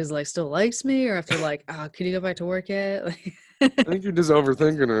dog is like still likes me or if they're like, can you go back to work yet? Like, I think you're just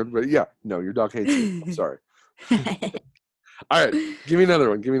overthinking it, but yeah, no, your dog hates you. I'm sorry. All right, give me another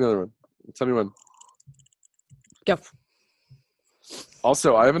one. Tell me one. Go.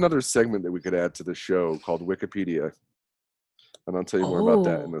 Also, I have another segment that we could add to the show called Wikipedia. And I'll tell you more about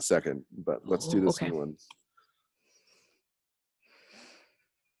that in a second. But let's do this new one.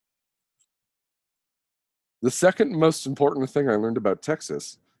 The second most important thing I learned about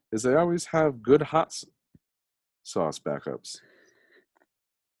Texas is they always have good hot sauce backups.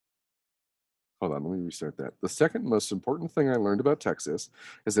 Hold on, let me restart that. The second most important thing I learned about Texas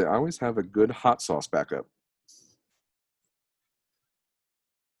is they always have a good hot sauce backup.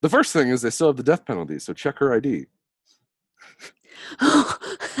 The first thing is they still have the death penalty, so check her ID. I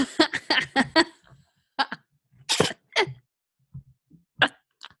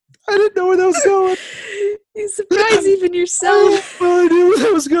didn't know where that was going. You surprise even yourself. I had no idea where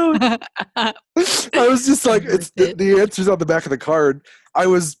that was going. I was just like, it's the answer's on the back of the card. I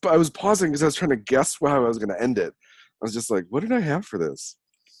was pausing because I was trying to guess how I was going to end it. I was just like, what did I have for this?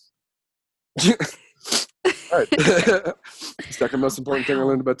 All right. The second most important thing I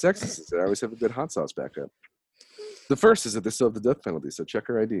learned about Texas is that I always have a good hot sauce backup. The first is that they still have the death penalty, so check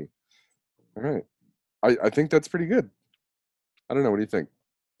her ID. All right. I think that's pretty good. I don't know. What do you think?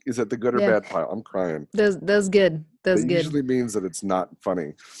 Is that the good or bad pile? I'm crying. That's good. That's good. Usually means that it's not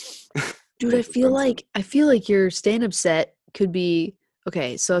funny. Dude, I feel like your stand-up set could be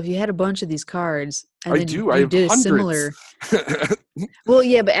okay. So if you had a bunch of these cards, and then you did a similar. Well,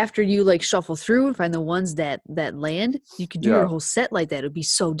 yeah, but after you like shuffle through and find the ones that land, you could do your whole set like that. It'd be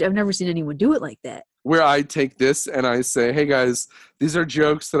so. I've never seen anyone do it like that. Where I take this and I say, "Hey guys, these are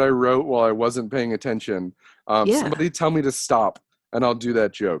jokes that I wrote while I wasn't paying attention. Somebody tell me to stop, and I'll do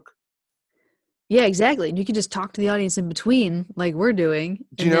that joke." Yeah, exactly. And you can just talk to the audience in between, like we're doing.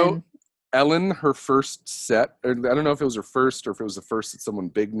 Do you know Ellen, her first set? I don't know if it was her first or if it was the first that someone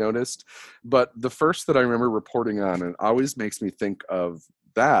big noticed, but the first that I remember reporting on, and always makes me think of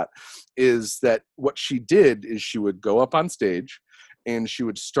that, is that what she did is she would go up on stage and she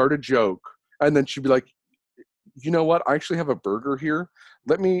would start a joke, and then she'd be like, "You know what? I actually have a burger here.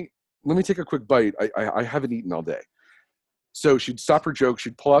 Let me take a quick bite. I haven't eaten all day." So she'd stop her joke,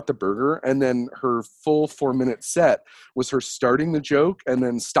 she'd pull out the burger, and then her full 4-minute set was her starting the joke and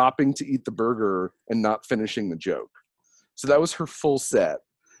then stopping to eat the burger and not finishing the joke. So that was her full set.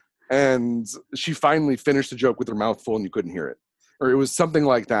 And she finally finished the joke with her mouth full and you couldn't hear it. Or it was something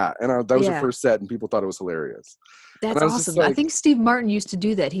like that. And that was her first set and people thought it was hilarious. That's awesome. Like, I think Steve Martin used to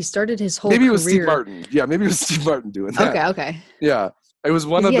do that. He started his whole Maybe it was career. Steve Martin. Yeah, maybe it was Steve Martin doing that. Okay. Yeah. It was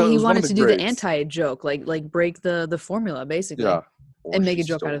one of the. He wanted to do the anti-joke, like break the formula basically. Yeah. And make a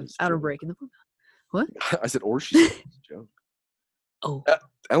joke out of breaking the formula. What? I said, or she stole his joke. Oh.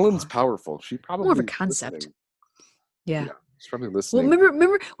 Ellen's powerful. She probably more of a concept. Listening. Yeah. She's probably listening. Well,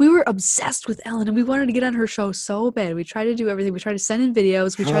 remember, we were obsessed with Ellen, and we wanted to get on her show so bad. We tried to do everything. We tried to send in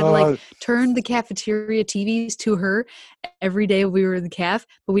videos. We tried to like turn the cafeteria TVs to her every day we were in the caf,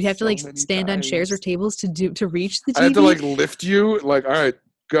 but we'd have to like stand on chairs or tables to reach the TV. I had to like lift you. Like, all right,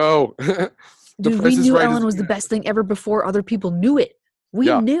 go. Dude, we knew Ellen was the best thing ever before other people knew it.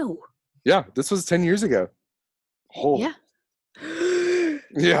 We knew. Yeah, this was 10 years ago. Oh. Yeah.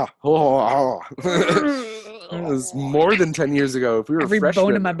 Yeah. Oh. It was more than 10 years ago. If we were every freshmen,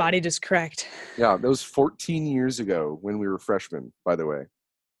 bone in my body just cracked. Yeah, that was 14 years ago when we were freshmen, by the way.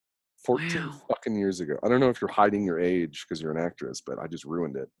 14 fucking years ago. I don't know if you're hiding your age because you're an actress, but I just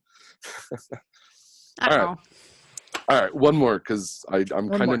ruined it. All right, one more because I'm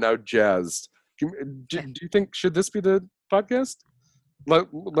kind of now jazzed. Do you think, should this be the podcast?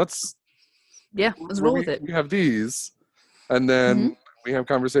 Let's roll with it. We have these, and then we have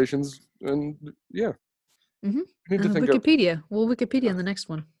conversations, and we need to think Wikipedia. We'll Wikipedia in the next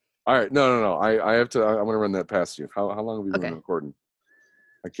one. All right, no. I have to. I want to run that past you. How long have we been recording?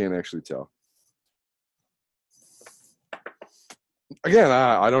 I can't actually tell. Again,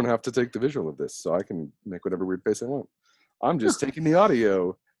 I don't have to take the visual of this, so I can make whatever weird face I want. I'm just taking the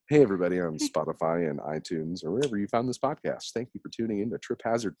audio. Hey, everybody on Spotify and iTunes or wherever you found this podcast. Thank you for tuning in to Trip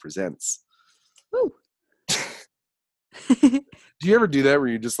Hazard Presents. Woo. Do you ever do that where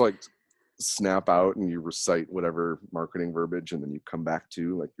you just like snap out and you recite whatever marketing verbiage and then you come back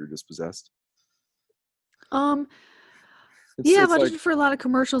to like you're just possessed? Yeah, I've It's like auditioned for a lot of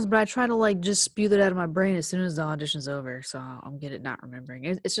commercials, but I try to like just spew that out of my brain as soon as the audition's over. So I'm good at not remembering.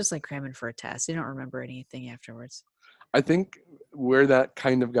 It's just like cramming for a test. You don't remember anything afterwards. I think where that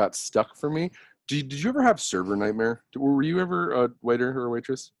kind of got stuck for me. Did you ever have server nightmare? Were you ever a waiter or a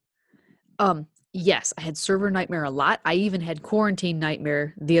waitress? Yes, I had server nightmare a lot. I even had quarantine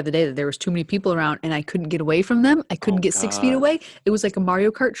nightmare the other day that there was too many people around and I couldn't get away from them. I couldn't Oh get 6 feet God, away. It was like a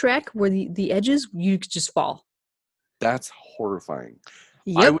Mario Kart track where the edges you could just fall. that's horrifying.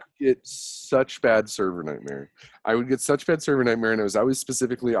 I Yep. would get such bad server nightmare. I would get such bad server nightmare, and it was always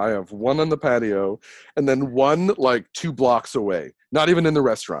specifically I have one on the patio, and then one like 2 blocks away. Not even in the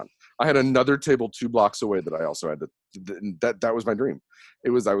restaurant. I had another table 2 blocks away that I also had to. That was my dream.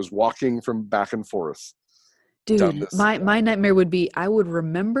 It was I was walking from back and forth down Dude, this. my nightmare would be I would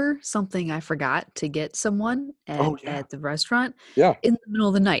remember something I forgot to get someone Oh yeah, at the restaurant yeah. in the middle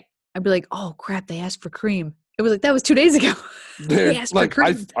of the night. I'd be like, "Oh crap, they asked for cream." It was like that was 2 days ago. They They're asked for like,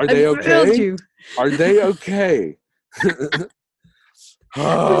 cream. are I they failed okay? you. Are they okay?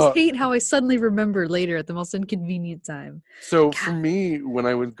 I just hate how I suddenly remember later at the most inconvenient time. So for God, me, when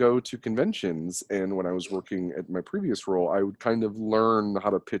I would go to conventions and when I was working at my previous role, I would kind of learn how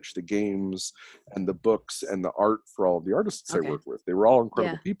to pitch the games and the books and the art for all of the artists I okay. work with. They were all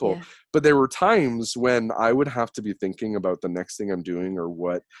incredible Yeah, people, yeah. but there were times when I would have to be thinking about the next thing I'm doing or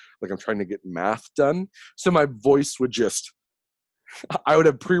what, like I'm trying to get math done. So my voice would just I would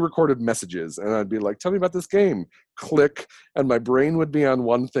have pre-recorded messages and I'd be like, tell me about this game. Click. And my brain would be on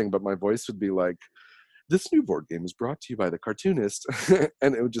one thing, but my voice would be like, this new board game is brought to you by the cartoonist.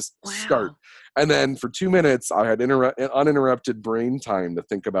 And it would just start. Wow. And then for 2 minutes, I had uninterrupted brain time to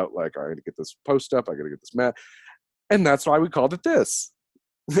think about like, I got to get this post up. I got to get this mat. And that's why we called it this.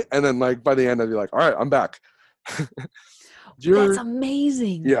 And then like by the end, I'd be like, all right, I'm back. That's You're,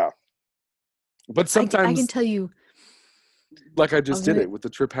 amazing. yeah. But I can sometimes tell you like I I just was did gonna it with the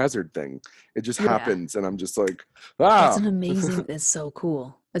trip hazard thing. It just yeah. happens, and I'm just like, That's ah, an amazing that's so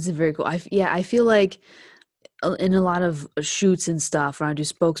cool. That's a very cool. Yeah, I feel like in a lot of shoots and stuff when I do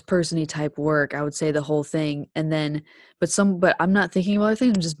spokespersony type work, I would say the whole thing and then but I'm not thinking about anything,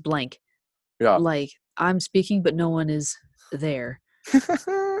 I'm just blank. yeah, Like I'm speaking but no one is there.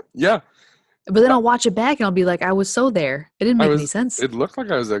 yeah. But then I'll watch it back and I'll be like, I was so there. It didn't I make any was. sense. It looked like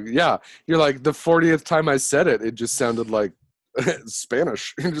I was like, yeah. You're like the 40th time I said it. It just sounded like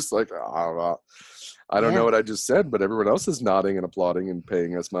Spanish. You're just like, I don't know Yeah. what I just said, but everyone else is nodding and applauding and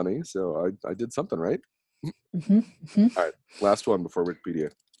paying us money, so I did something right. Mhm. Mhm. All right, last one before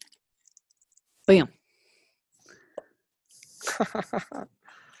Wikipedia. Bam.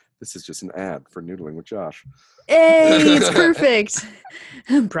 This is just an ad for noodling with Josh. Hey, it's perfect.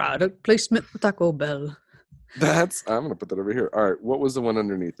 Product placement for Taco Bell. I'm gonna put that over here. All right, what was the one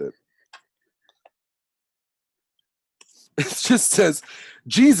underneath it? It just says,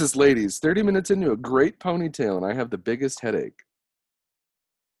 Jesus, ladies, 30 minutes into a great ponytail, and I have the biggest headache.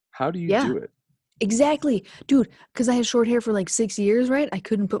 How do you Yeah. do it? Exactly. Dude, because I had short hair for like 6 years, right? I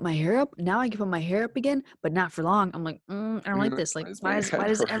couldn't put my hair up. Now I can put my hair up again, but not for long. I'm like, I don't You're like like, this. why Like, is my why head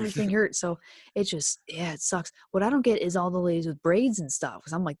does hurting? everything hurt? So it just, yeah, it sucks. What I don't get is all the ladies with braids and stuff.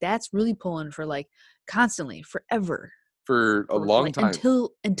 Because I'm like, that's really pulling for like constantly, forever, For a for long like time.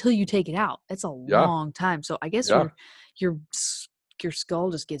 until you take it out. It's a Yeah, long time. So I guess yeah. your s- your skull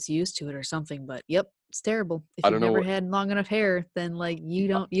just gets used to it or something. But yep, it's terrible. If I you've don't know never what had long enough hair, then like you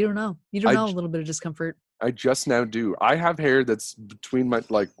don't I, know a j- little bit of discomfort. I just now do. I have hair that's between my,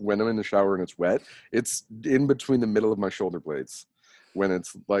 like when I'm in the shower and it's wet, it's in between the middle of my shoulder blades. When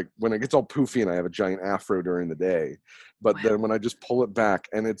it's like, when it gets all poofy and I have a giant afro during the day. But Wow. then when I just pull it back,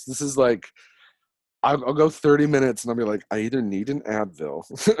 and this is like, I'll go 30 minutes and I'll be like, I either need an Advil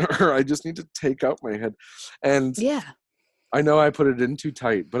or I just need to take out my head. And Yeah. I know I put it in too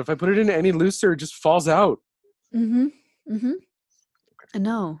tight, but if I put it in any looser, it just falls out. Mm-hmm. Mm-hmm. I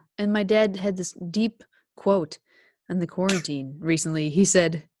know. And my dad had this deep quote in the quarantine recently. He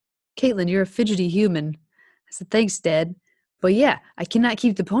said, Caitlin, you're a fidgety human. I said, thanks, Dad. But yeah, I cannot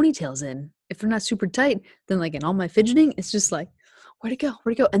keep the ponytails in. If they're not super tight, then like in all my fidgeting, it's just like, where'd it go?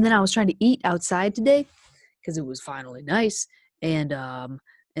 Where'd it go? And then I was trying to eat outside today because it was finally nice.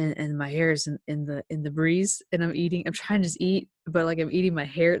 And my hair is in the breeze and I'm trying to just eat, but like I'm eating my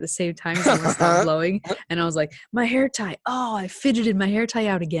hair at the same time because I want to stop blowing. And I was like, my hair tie. Oh, I fidgeted my hair tie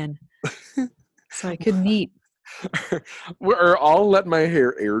out again. So I couldn't eat. Or I'll let my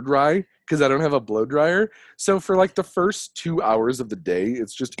hair air dry because I don't have a blow dryer. So for like the first 2 hours of the day,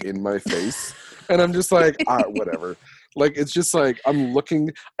 it's just in my face. And I'm just like, whatever. Like, it's just like I'm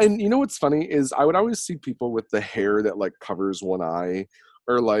looking. And you know what's funny is I would always see people with the hair that like covers one eye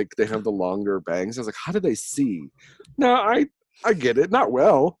or like they have the longer bangs. I was like, how do they see? No, I get it, not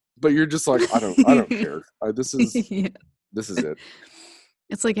well, but you're just like, I don't care. This is Yeah. it.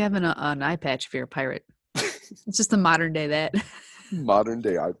 It's like having an eye patch if you're a pirate. It's just the modern day that. Modern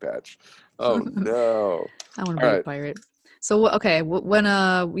day eye patch. Oh no! I want to All be a right, pirate. So okay, when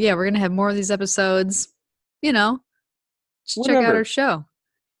yeah, we're gonna have more of these episodes. You know, just check out our whatever. show.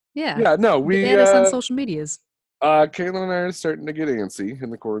 Yeah, Yeah, no, we add us on social medias. Caitlin and I are starting to get antsy in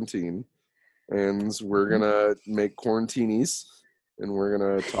the quarantine, and we're Mhm. gonna make quarantinis, and we're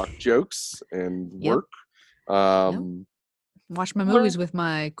gonna talk jokes and Yep, work. yep. Um, Watch my learn movies with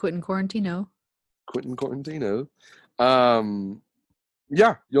my Quentin Quarantino. Quentin Quarantino. Um,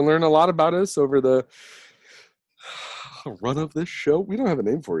 yeah, you'll learn a lot about us over the run of this show. We don't have a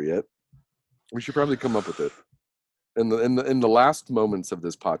name for it yet. We should probably come up with it in the last moments of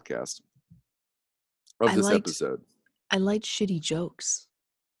this podcast of I this liked episode. I liked shitty jokes.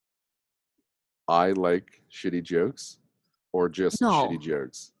 I like shitty jokes, or just shitty No,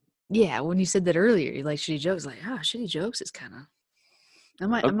 jokes. yeah, when you said that earlier, you like shitty jokes. Like, shitty jokes is kind of.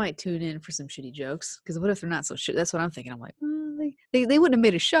 I might tune in for some shitty jokes because what if they're not so shit? That's what I'm thinking. I'm like, they wouldn't have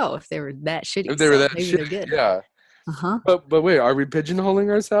made a show if they were that shitty. If they were So that maybe shit, they're good. yeah. Uh huh. But wait, are we pigeonholing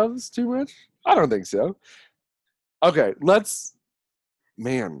ourselves too much? I don't think so. Okay, let's.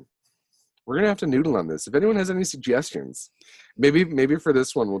 Man, we're gonna have to noodle on this. If anyone has any suggestions, maybe for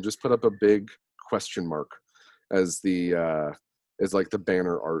this one we'll just put up a big question mark as the as like the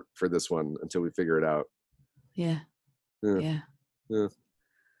banner art for this one until we figure it out. Yeah. Yeah, Yeah. yeah.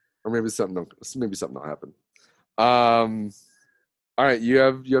 Or maybe something will happen. All right, you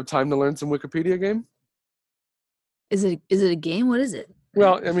have time to learn some Wikipedia game? Is it a game? What is it?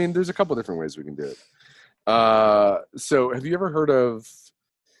 Well, I mean, there's a couple different ways we can do it. So have you ever heard of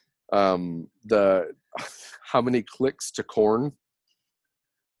the how many clicks to corn?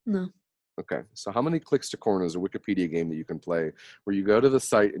 No. Okay, so how many clicks to corn is a Wikipedia game that you can play where you go to the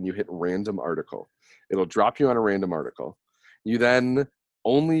site and you hit random article. It'll drop you on a random article. You then,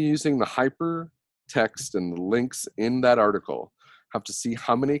 only using the hypertext and the links in that article, have to see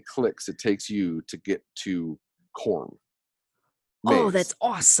how many clicks it takes you to get to corn. Oh, Maize. that's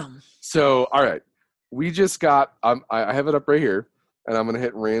awesome. So, all right, we just got. I have it up right here, and I'm gonna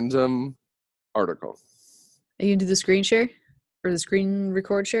hit random article. Are you gonna do the screen share or the screen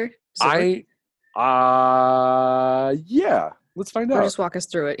record share? Does it work? Yeah. Let's find Or out. just walk us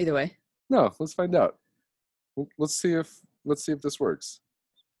through it. Either way. No, let's find out. Let's see if this works.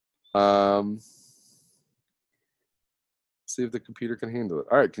 See if the computer can handle it.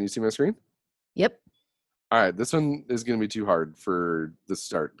 All right, can you see my screen? Yep. All right, this one is going to be too hard for the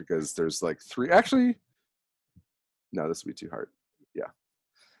start because there's like three. Actually, no, this will be too hard. Yeah.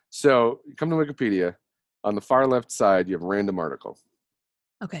 So you come to Wikipedia. On the far left side, you have random article.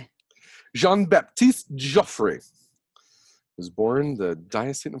 Okay. Jean-Baptiste Joffre was born the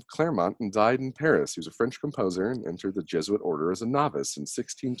Diocese of Clermont and died in Paris. He was a French composer and entered the Jesuit order as a novice in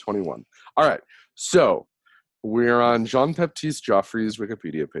 1621. All right, so we're on Jean-Baptiste Joffre's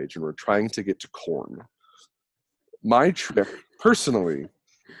Wikipedia page, and we're trying to get to corn. My trick, personally,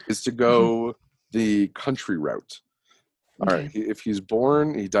 is to go the country route. All right, if he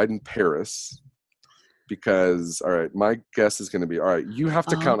died in Paris, because, all right, my guess is going to be, all right, you have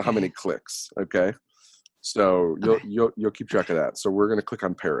to count how many clicks, okay? So you'll keep track of that. So we're going to click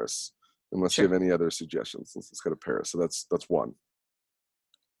on Paris, unless you have any other suggestions. Let's go to Paris. So that's one.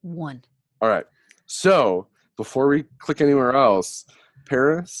 One. All right. So before we click anywhere else,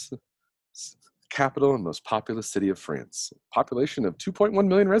 Paris, capital and most populous city of France. Population of 2.1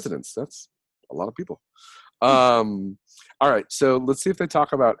 million residents. That's a lot of people. All right. So let's see if they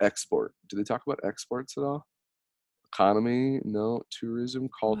talk about export. Do they talk about exports at all? Economy? No. Tourism,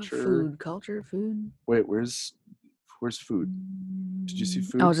 culture. Food. Wait, where's food? Did you see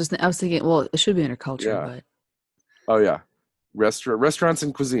food? I was thinking, well, it should be under culture, but. Oh yeah. Restaurants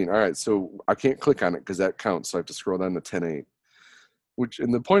and cuisine. All right. So I can't click on it because that counts. So I have to scroll down to 10.8.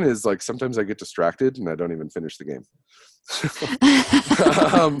 And the point is, like, sometimes I get distracted and I don't even finish the game.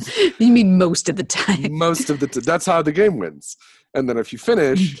 You mean most of the time? Most of the time. That's how the game wins. And then if you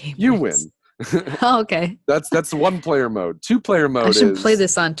finish, you win. Oh, okay. That's one player mode. 2-player mode is. I should play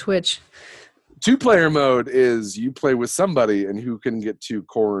this on Twitch. 2-player mode is you play with somebody and who can get to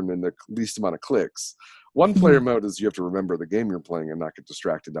corn in the least amount of clicks. 1-player mode is you have to remember the game you're playing and not get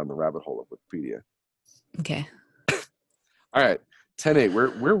distracted down the rabbit hole of Wikipedia. Okay. All right.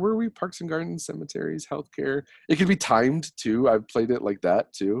 10.8. Where were we? Parks and gardens, cemeteries, healthcare. It could be timed too. I've played it like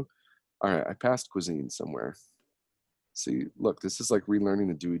that too. All right. I passed cuisine somewhere. See, look, this is like relearning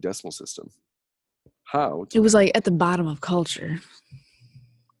the Dewey Decimal System. How? It was like at the bottom of culture.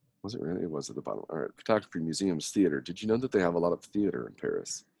 Was it really? It was at the bottom. All right. Photography, museums, theater. Did you know that they have a lot of theater in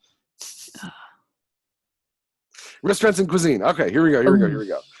Paris? Restaurants and cuisine. Okay, here we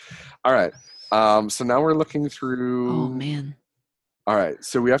go. All right. So now we're looking through. Oh man. All right.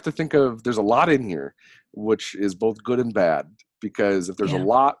 So we have to think of. There's a lot in here, which is both good and bad. Because if there's a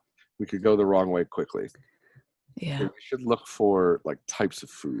lot, we could go the wrong way quickly. Yeah. So we should look for like types of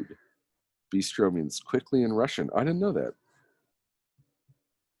food. Bistro means quickly in Russian. I didn't know that.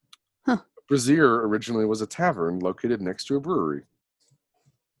 Huh. Brazier originally was a tavern located next to a brewery.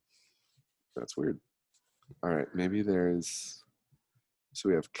 That's weird. All right, maybe there's. So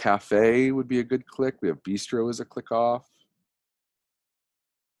we have cafe would be a good click. We have bistro as a click off.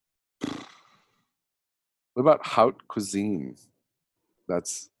 What about haute cuisine? That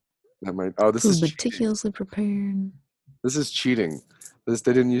might. Oh, this Food is meticulously prepared. This is cheating. They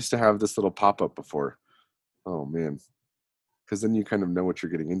didn't used to have this little pop up before. Oh man, because then you kind of know what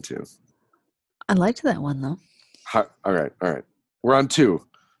you're getting into. I liked that one though. All right. We're on two.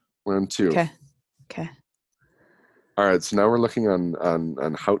 Okay. All right, so now we're looking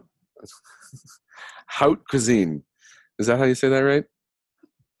on haute cuisine. Is that how you say that right?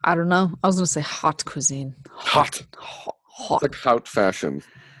 I don't know. I was gonna say hot cuisine. Hot. Hot. It's like haute fashion.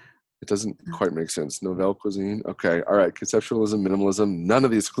 It doesn't quite make sense. Nouvelle cuisine. Okay. All right. Conceptualism, minimalism. None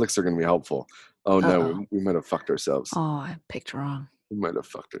of these clicks are going to be helpful. Oh no, we might have fucked ourselves. Oh, I picked wrong. We might have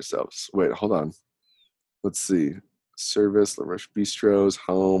fucked ourselves. Wait, hold on. Let's see. Service, La Roche Bistros,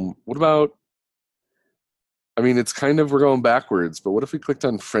 home. What about? I mean, it's kind of we're going backwards. But what if we clicked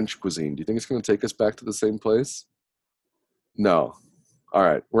on French cuisine? Do you think it's going to take us back to the same place? No. All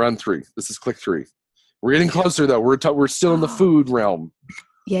right, we're on 3. This is click 3. We're getting closer though. We're still in the food realm.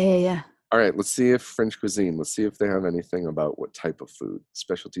 Yeah. All right, let's see if French cuisine. Let's see if they have anything about what type of food,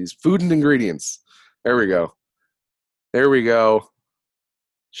 specialties, food and ingredients. There we go.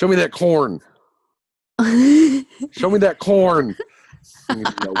 Show me that corn. Show me that corn.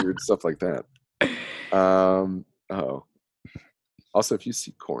 Weird stuff like that. Also, if you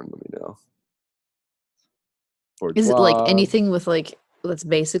see corn, let me know. Is it like anything with like that's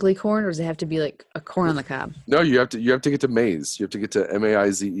basically corn, or does it have to be like a corn on the cob? No, you have to get to maize. You have to get to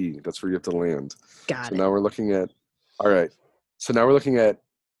MAIZE. That's where you have to land. Got it. Now we're looking at. All right. So now we're looking at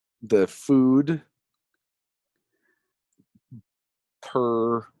the food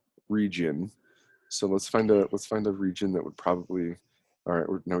per region. So let's find a region that would probably. All right.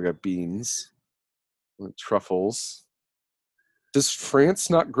 Now we got beans, truffles. Does France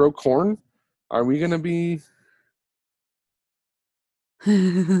not grow corn? Are we gonna be?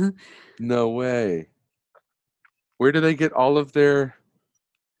 No way. Where do they get all of their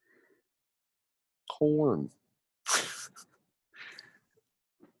corn?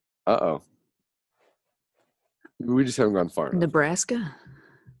 Uh-oh. We just haven't gone far enough. Nebraska?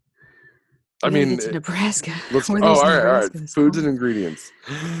 I mean, it's Nebraska. All right. Foods and ingredients.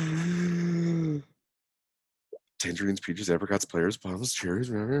 Tangerines, peaches, apricots, pears, plums,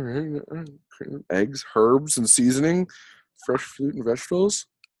 cherries, eggs, herbs, and seasoning, fresh fruit and vegetables.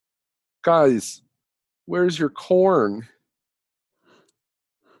 Guys, where's your corn?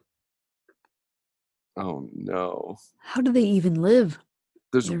 Oh no. How do they even live?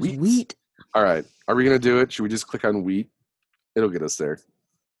 There's wheat. All right. Are we going to do it? Should we just click on wheat? It'll get us there.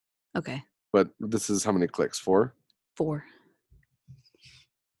 Okay. But this is how many clicks? 4? 4.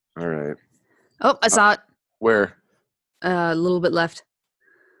 All right. Oh, I saw it. Where? A little bit left.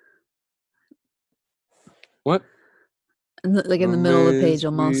 What? In the middle of the page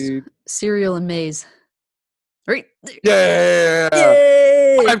almost. Cereal and maize. Right. Yeah.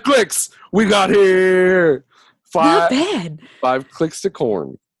 Yay! 5 clicks. We got here. 5. Not bad. 5 clicks to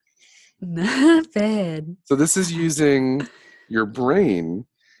corn. Not bad. So this is using your brain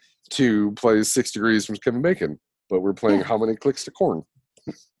to play 6 Degrees from Kevin Bacon, but we're playing how many clicks to corn?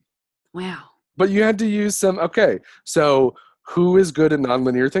 Wow. But you had to use some. Okay, so who is good at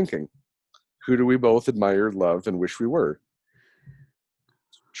nonlinear thinking? Who do we both admire, love, and wish we were?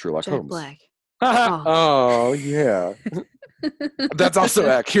 Sherlock Holmes. Black. Oh yeah. That's also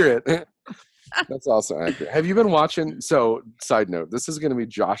accurate. That's also accurate. Have you been watching? So, side note, this is going to be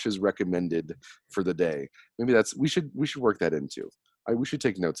Josh's recommended for the day. Maybe we should work that into. We should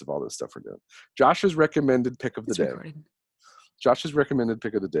take notes of all this stuff we're doing. Josh's recommended pick of the day. Recorded. Josh's recommended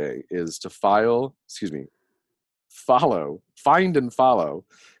pick of the day is to find and follow,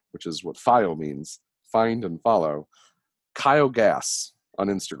 which is what file means. Find and follow Kyle Gass on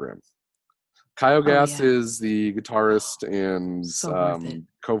Instagram. Kyle Gass yeah. is the guitarist and So worth it.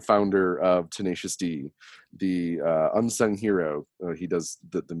 co-founder of Tenacious D, the unsung hero. He does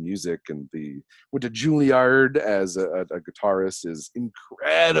the music and went to Juilliard as a guitarist, is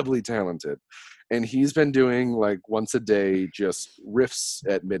incredibly talented. And he's been doing like once a day just riffs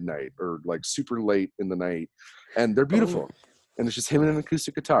at midnight or like super late in the night. And they're beautiful. And it's just him and an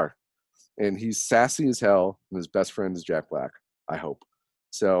acoustic guitar. And he's sassy as hell. And his best friend is Jack Black, I hope.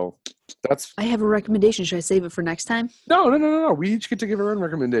 So that's. I have a recommendation. Should I save it for next time? No. We each get to give our own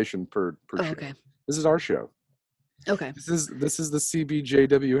recommendation per show. Okay. This is our show. Okay. This is the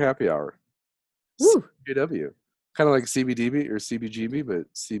CBJW happy hour. Woo. CBJW. Kind of like CBDB or CBGB, but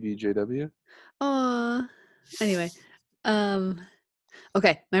CBJW. Anyway.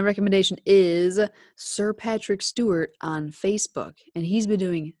 Okay, my recommendation is Sir Patrick Stewart on Facebook, and he's been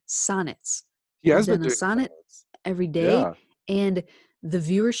doing sonnets. He's done a sonnet every day, Yeah. and the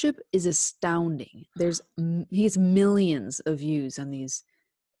viewership is astounding. He gets millions of views on these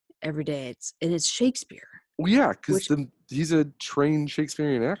every day. It's Shakespeare. Well, yeah, because he's a trained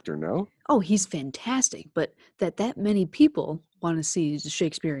Shakespearean actor, no? Oh, he's fantastic, but that many people want to see the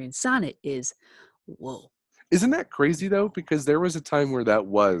Shakespearean sonnet is, whoa. Isn't that crazy, though? Because there was a time where that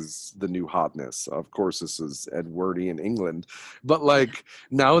was the new hotness. Of course, this is Edwardian England. But, like,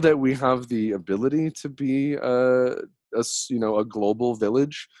 now that we have the ability to be a global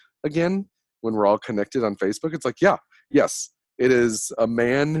village again, when we're all connected on Facebook, it's like, yes, it is a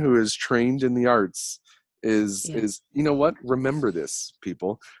man who is trained in the arts is you know what? Remember this,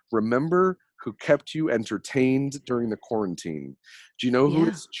 people. Remember who kept you entertained during the quarantine. Do you know who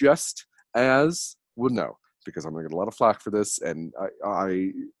is just as, well, no. Because I'm going to get a lot of flack for this, and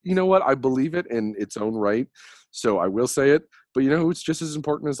I you know what? I believe it in its own right, so I will say it. But you know who's just as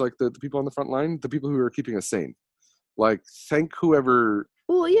important as like the people on the front line? The people who are keeping us sane. Like, thank whoever.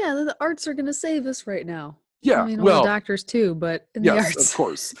 Well, yeah, the arts are going to save us right now. Yeah, I mean, well, the doctors too, but in yes, the arts, of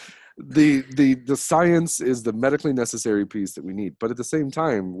course. The science is the medically necessary piece that we need, but at the same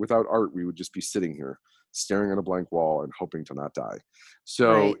time, without art, we would just be sitting here staring at a blank wall and hoping to not die.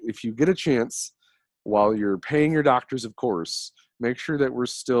 So, Right. if you get a chance, while you're paying your doctors, of course, make sure that we're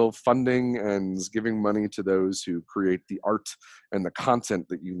still funding and giving money to those who create the art and the content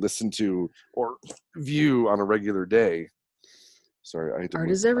that you listen to or view on a regular day. Sorry, I had to art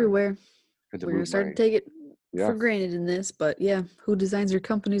move is everywhere. We're We're going to start to take it for granted in this, but yeah, who designs your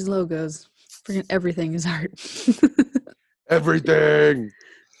company's logos? Freaking everything is art. Everything.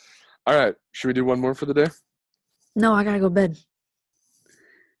 All right, should we do one more for the day? No, I got to go to bed.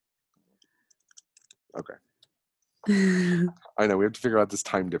 Okay. I know, we have to figure out this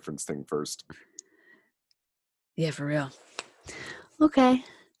time difference thing first. Yeah, for real. Okay.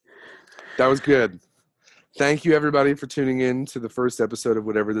 That was good. Thank you, everybody, for tuning in to the first episode of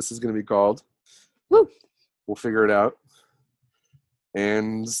whatever this is going to be called. Woo! We'll figure it out.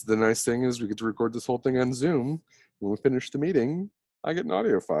 And the nice thing is we get to record this whole thing on Zoom. When we finish the meeting, I get an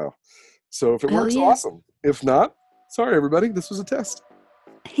audio file. So if it works, awesome. If not, sorry, everybody. This was a test.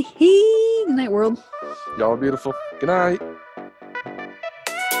 Good night, world. Y'all are beautiful. Good night.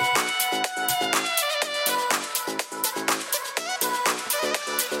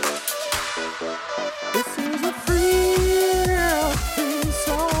 This is a free theme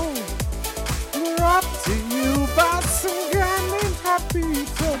song brought to you by some guy named Happy.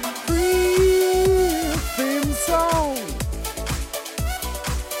 It's a free theme song.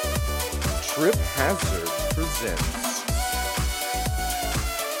 Trip Hazard presents.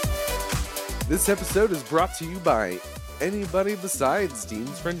 This episode is brought to you by anybody besides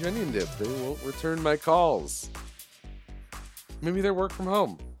Dean's French Onion Dip. They won't return my calls. Maybe they work from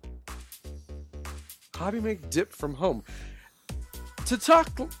home. How do you make dip from home? To talk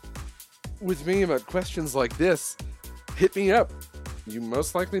with me about questions like this, hit me up. You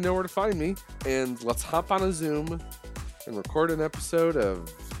most likely know where to find me. And let's hop on a Zoom and record an episode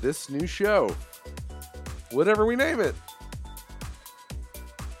of this new show. Whatever we name it.